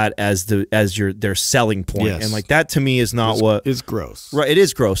use that as their selling point. Yes. And that to me is not what is gross. Right, it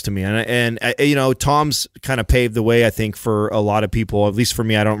is gross to me, and Tom's kind of paved the way, I think, for a lot of people. At least for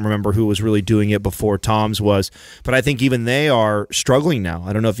me, I don't remember who was really doing it before Tom's was, but I think even they are struggling now.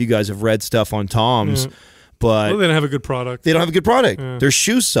 I don't know if you guys have read stuff on Tom's. But they don't have a good product. They don't have a good product. Yeah. Their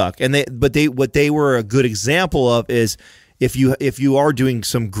shoes suck, and what they were a good example of is if you are doing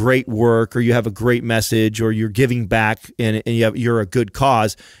some great work, or you have a great message, or you're giving back, and you're a good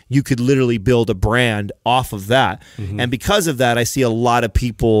cause, you could literally build a brand off of that. And because of that, I see a lot of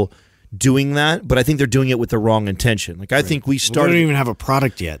people doing that, but I think they're doing it with the wrong intention. Like I think we They started. don't even have a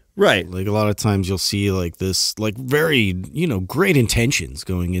product yet. Right. Like a lot of times you'll see like this, like very, great intentions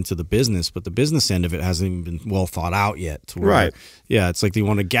going into the business, but the business end of it hasn't even been well thought out yet. To where, Right. Yeah. It's like they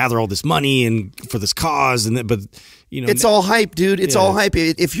want to gather all this money and for this cause but It's all hype, dude. It's all hype.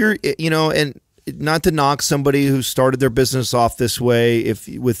 If you're, and not to knock somebody who started their business off this way, if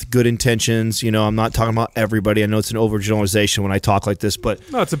with good intentions, I'm not talking about everybody. I know it's an overgeneralization when I talk like this, but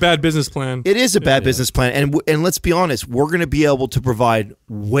No, it's a bad business plan. it is a bad business plan. And let's be honest, we're going to be able to provide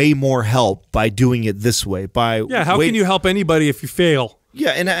way more help by doing it this way. How can you help anybody if you fail?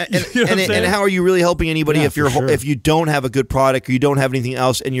 Yeah, You know what I'm and saying? how are you really helping anybody Yeah, if you're for sure. if you don't have a good product or you don't have anything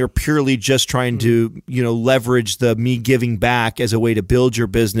else and you're purely just trying to leverage the me giving back as a way to build your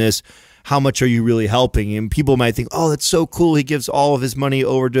business? How much are you really helping? And people might think, oh, that's so cool. He gives all of his money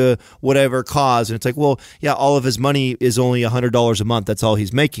over to whatever cause. And it's like, well, yeah, all of his money is only $100 a month. That's all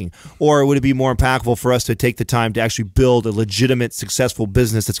he's making. Or would it be more impactful for us to take the time to actually build a legitimate, successful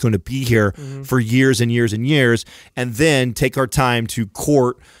business that's going to be here for years and years and years, and then take our time to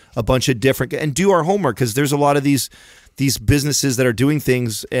court a bunch of different and do our homework? Because there's a lot of these businesses that are doing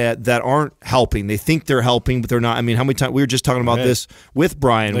things that aren't helping. They think they're helping, but they're not. I mean, how many times we were just talking about this with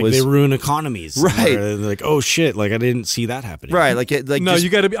Brian? like they ruin economies. Right. They're like, oh shit, like I didn't see that happening. Right. No, you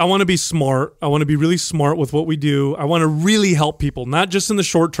got to be. I want to be smart. I want to be really smart with what we do. I want to really help people, not just in the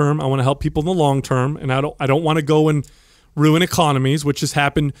short term. I want to help people in the long term, and I don't want to go and ruin economies, which has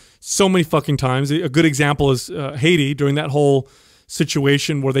happened so many fucking times. A good example is Haiti during that whole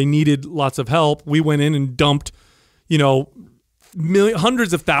situation where they needed lots of help. We went in and dumped,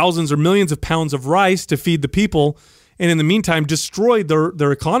 hundreds of thousands or millions of pounds of rice to feed the people, and in the meantime destroyed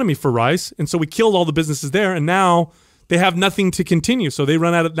their economy for rice. And so we killed all the businesses there, and now they have nothing to continue. So they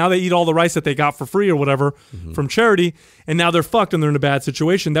run out of, now they eat all the rice that they got for free or whatever from charity, and now they're fucked and they're in a bad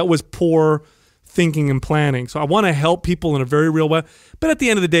situation. That was poor thinking and planning. So I want to help people in a very real way. But at the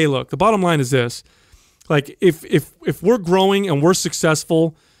end of the day, look, the bottom line is this. Like if we're growing and we're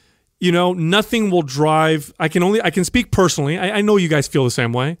successful, nothing will drive. I can speak personally. I know you guys feel the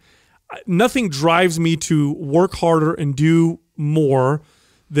same way. Nothing drives me to work harder and do more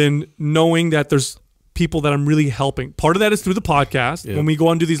than knowing that there's people that I'm really helping. Part of that is through the podcast. Yeah. When we go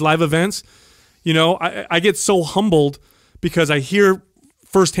and do these live events, I get so humbled because I hear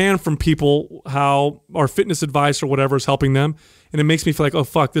firsthand from people how our fitness advice or whatever is helping them. And it makes me feel like, oh,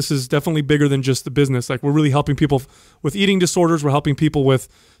 fuck, this is definitely bigger than just the business. Like, we're really helping people with eating disorders. We're helping people with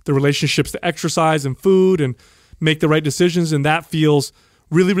the relationships to exercise and food and make the right decisions. And that feels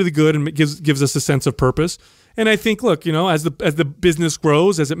really, really good and gives us a sense of purpose. And I think, look, as the business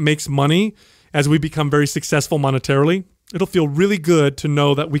grows, as it makes money, as we become very successful monetarily, it'll feel really good to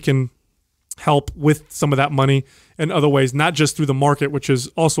know that we can help with some of that money in other ways, not just through the market, which is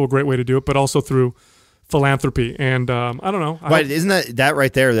also a great way to do it, but also through philanthropy. And I don't know. Right. Isn't that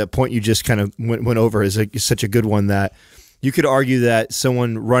right there, that point you just kind of went over is such a good one, that you could argue that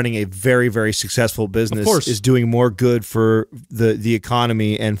someone running a very, very successful business is doing more good for the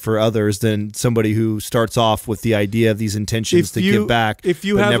economy and for others than somebody who starts off with the idea of these intentions to give back, but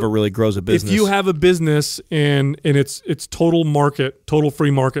never really grows a business. If you have a business and it's total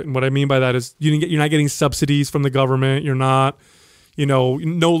free market, and what I mean by that is you're not getting subsidies from the government. You're not,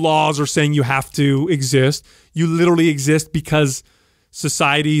 no laws are saying you have to exist. You literally exist because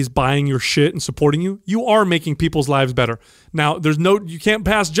society is buying your shit and supporting you. You are making people's lives better. Now, you can't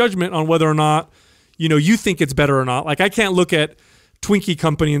pass judgment on whether or not, you think it's better or not. Like, I can't look at Twinkie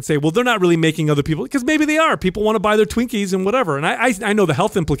Company and say, well, they're not really making other people, because maybe they are. People want to buy their Twinkies and whatever. And I know the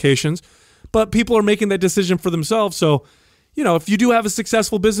health implications, but people are making that decision for themselves. So, if you do have a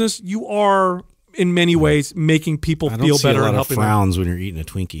successful business, you are in many ways making people feel better and helping frowns when you're eating a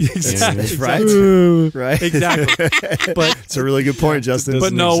Twinkie. Exactly. Right. Exactly. But it's a really good point, Justin.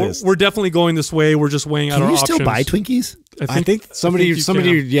 But no, we're definitely going this way. We're just weighing out our options. Can you still buy Twinkies? I think somebody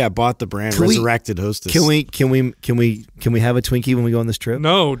bought the brand. Resurrected Hostess. Can we have a Twinkie when we go on this trip?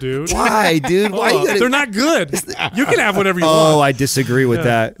 No, dude. Why, dude? Why? They're not good. You can have whatever you want. Oh, I disagree with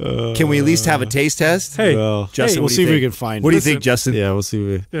that. Can we at least have a taste test? Hey, Justin, we'll see if we can find. What do you think, Justin? Yeah, we'll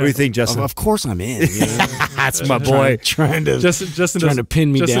see. What do you think, Justin? Of course, I'm in. That's my boy. Trying to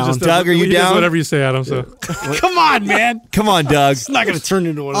pin me down. Doug, are you down? Whatever you say, Adam. So come on, man. Come on, Doug. It's not going to turn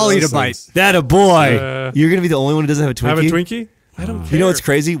into one. I'll of eat those a bite. things. That a boy. You're gonna be the only one who doesn't have a Twinkie. Have a Twinkie? I don't care. You know what's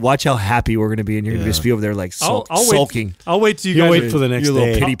crazy? Watch how happy we're going to be, and you're going to just be over there like sulking. I'll wait till you You'll guys wait for the next your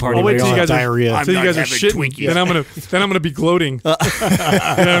little day. pity party. I'll wait till you guys diarrhea. are, till you guys are shitting. Then I'm gonna be gloating. You know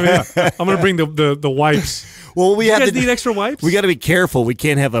what I mean? I'm gonna bring the wipes. Well, we You have guys to need extra wipes? We got to be careful. We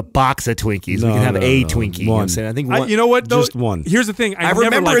can't have a box of Twinkies. We can have a Twinkie. You know what I'm saying? I think one, you know what? Though? Just one. Here's the thing. I I never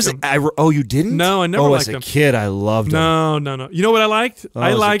remember liked as them. you didn't? No, I never Oh, liked as a them. kid, I loved them. No. You know what I liked? I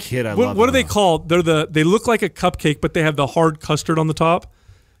as a liked. kid, I what loved are them. they called? They look like a cupcake, but they have the hard custard on the top.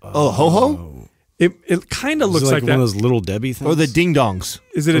 Oh, ho ho, It kind of Is looks it like like one that. of those little Debbie things? or the ding dongs.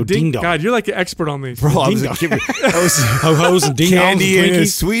 Is it a ding? ding dong. God, you're like an expert on these. Bro, I was a kid. I was ho-hos and ding candy dongs and a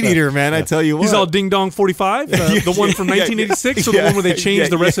Twinkies? sweet eater, man. I tell you what. He's all Ding Dong 45, the one from 1986, or the one where they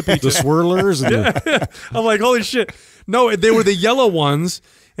changed the recipe. The swirlers and the I'm like, holy shit. No, they were the yellow ones,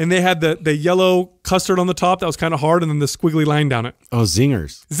 and they had the yellow custard on the top that was kind of hard, and then the squiggly line down it.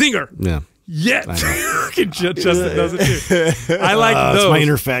 zingers. Zinger. Yeah. Yeah. Justin does it too. I like It's those. my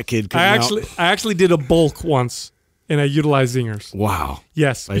inner fat kid. I coming out. actually did a bulk once, and I utilized Zingers. Wow.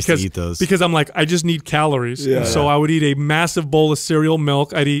 Yes, I used to eat those. because I'm like, I just need calories. And so I would eat a massive bowl of cereal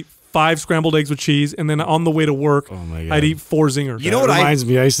milk. I'd eat 5 scrambled eggs with cheese, and then on the way to work, my God. I'd eat 4 Zingers. You know That what reminds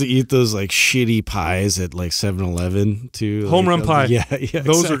me, I used to eat those like shitty pies at like 7-Eleven too. Home like, run pie. Yeah. Those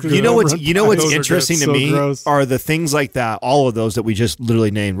are exactly. good. You know what's Home run pies. Those are interesting good. to So me gross. are the things like that. All of those that we just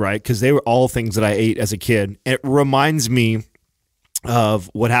literally named, right? Because they were all things that I ate as a kid. It reminds me of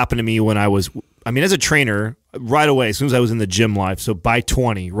what happened to me when I was. I mean, as a trainer, right away, as soon as I was in the gym life, so by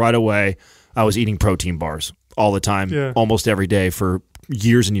 20, right away, I was eating protein bars all the time, almost every day for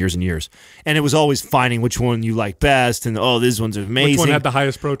years and years and years. And it was always finding which one you like best, and these ones are amazing. Which one had the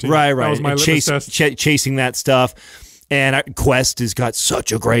highest protein? Right. That was my litmus test. Chasing that stuff. And Quest has got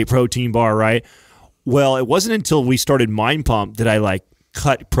such a great protein bar, right? Well, it wasn't until we started Mind Pump that I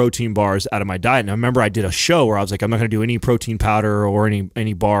cut protein bars out of my diet. And I remember I did a show where I was like, I'm not going to do any protein powder or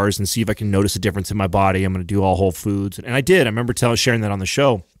any bars and see if I can notice a difference in my body. I'm going to do all whole foods. And I did. I remember sharing that on the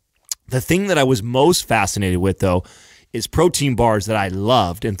show. The thing that I was most fascinated with, though, is protein bars that I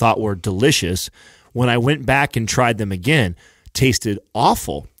loved and thought were delicious. When I went back and tried them again, tasted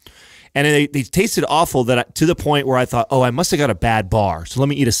awful. And they tasted awful to the point where I thought, oh, I must have got a bad bar. So let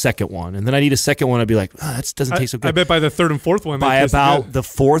me eat a second one. And then I'd eat a second one. I'd be like, that doesn't taste so good. I bet by the third and fourth one, by about the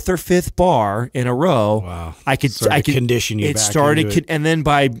fourth or fifth bar in a row, I could condition you. It back started, into it. and then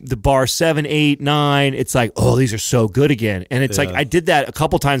by the bar 7, 8, 9, it's like, oh, these are so good again. And it's like I did that a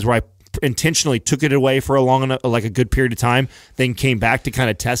couple times where I intentionally took it away for a good period of time, then came back to kind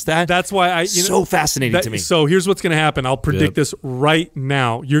of test that. That's why so fascinating to me. So here's what's going to happen. I'll predict this right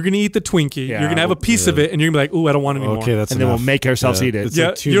now. You're going to eat the Twinkie. You're going to have a piece of it, and you're going to be like, ooh, I don't want it anymore. Okay, that's and enough. then we'll make ourselves eat it.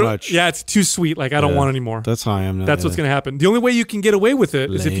 It's too much. Yeah, it's too sweet. Like, I don't want it anymore. That's how I am now. That's what's going to happen. The only way you can get away with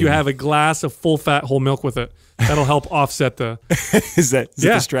it is if you have a glass of full-fat whole milk with it. That'll help offset the... Is that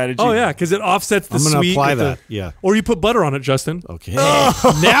the strategy? Oh, yeah, because it offsets the sweet. I'm going to apply that, yeah. Or you put butter on it, Justin. Okay. Now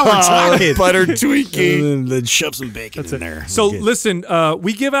we're talking. Buttered Twinkie. And then shove some bacon in there. So listen,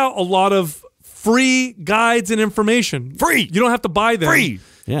 we give out a lot of free guides and information. Free. You don't have to buy them. Free.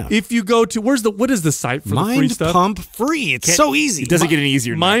 Yeah. If you go to, what is the site for the free Mind stuff? Pump Free. It's so easy. It doesn't get any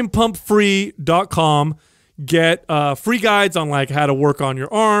easier than that. Mindpumpfree.com. Get free guides on how to work on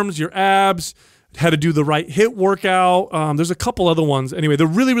your arms, your abs, how to do the right HIIT workout. There's a couple other ones. Anyway, they're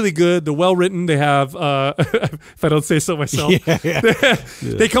really, really good. They're well written. They have, if I don't say so myself,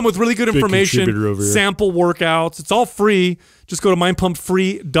 they come with really good information, sample workouts. It's all free. Just go to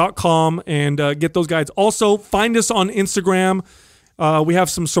mindpumpfree.com and get those guides. Also, find us on Instagram. We have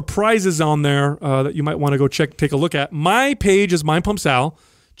some surprises on there that you might want to go take a look at. My page is Mind Pump Sal.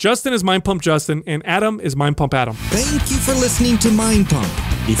 Justin is Mind Pump Justin, and Adam is Mind Pump Adam. Thank you for listening to Mind Pump.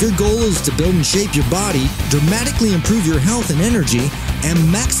 If your goal is to build and shape your body, dramatically improve your health and energy, and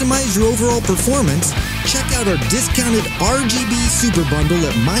maximize your overall performance, check out our discounted RGB Super Bundle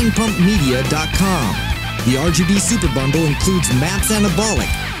at mindpumpmedia.com. The RGB Super Bundle includes MAPS Anabolic,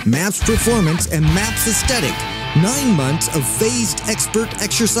 MAPS Performance, and MAPS Aesthetic. 9 months of phased expert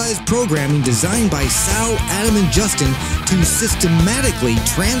exercise programming designed by Sal, Adam, and Justin to systematically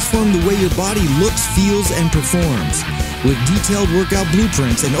transform the way your body looks, feels, and performs. With detailed workout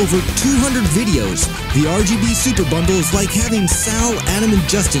blueprints and over 200 videos, the RGB Super Bundle is like having Sal, Adam, and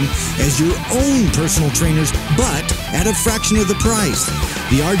Justin as your own personal trainers, but at a fraction of the price.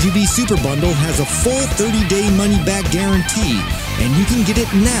 The RGB Super Bundle has a full 30-day money-back guarantee, and you can get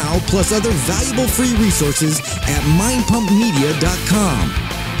it now plus other valuable free resources at mindpumpmedia.com.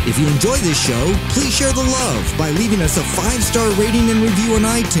 If you enjoy this show, please share the love by leaving us a 5-star rating and review on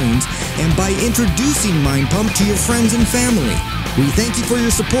iTunes and by introducing Mind Pump to your friends and family. We thank you for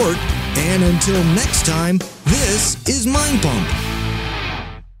your support, and until next time, this is Mind Pump.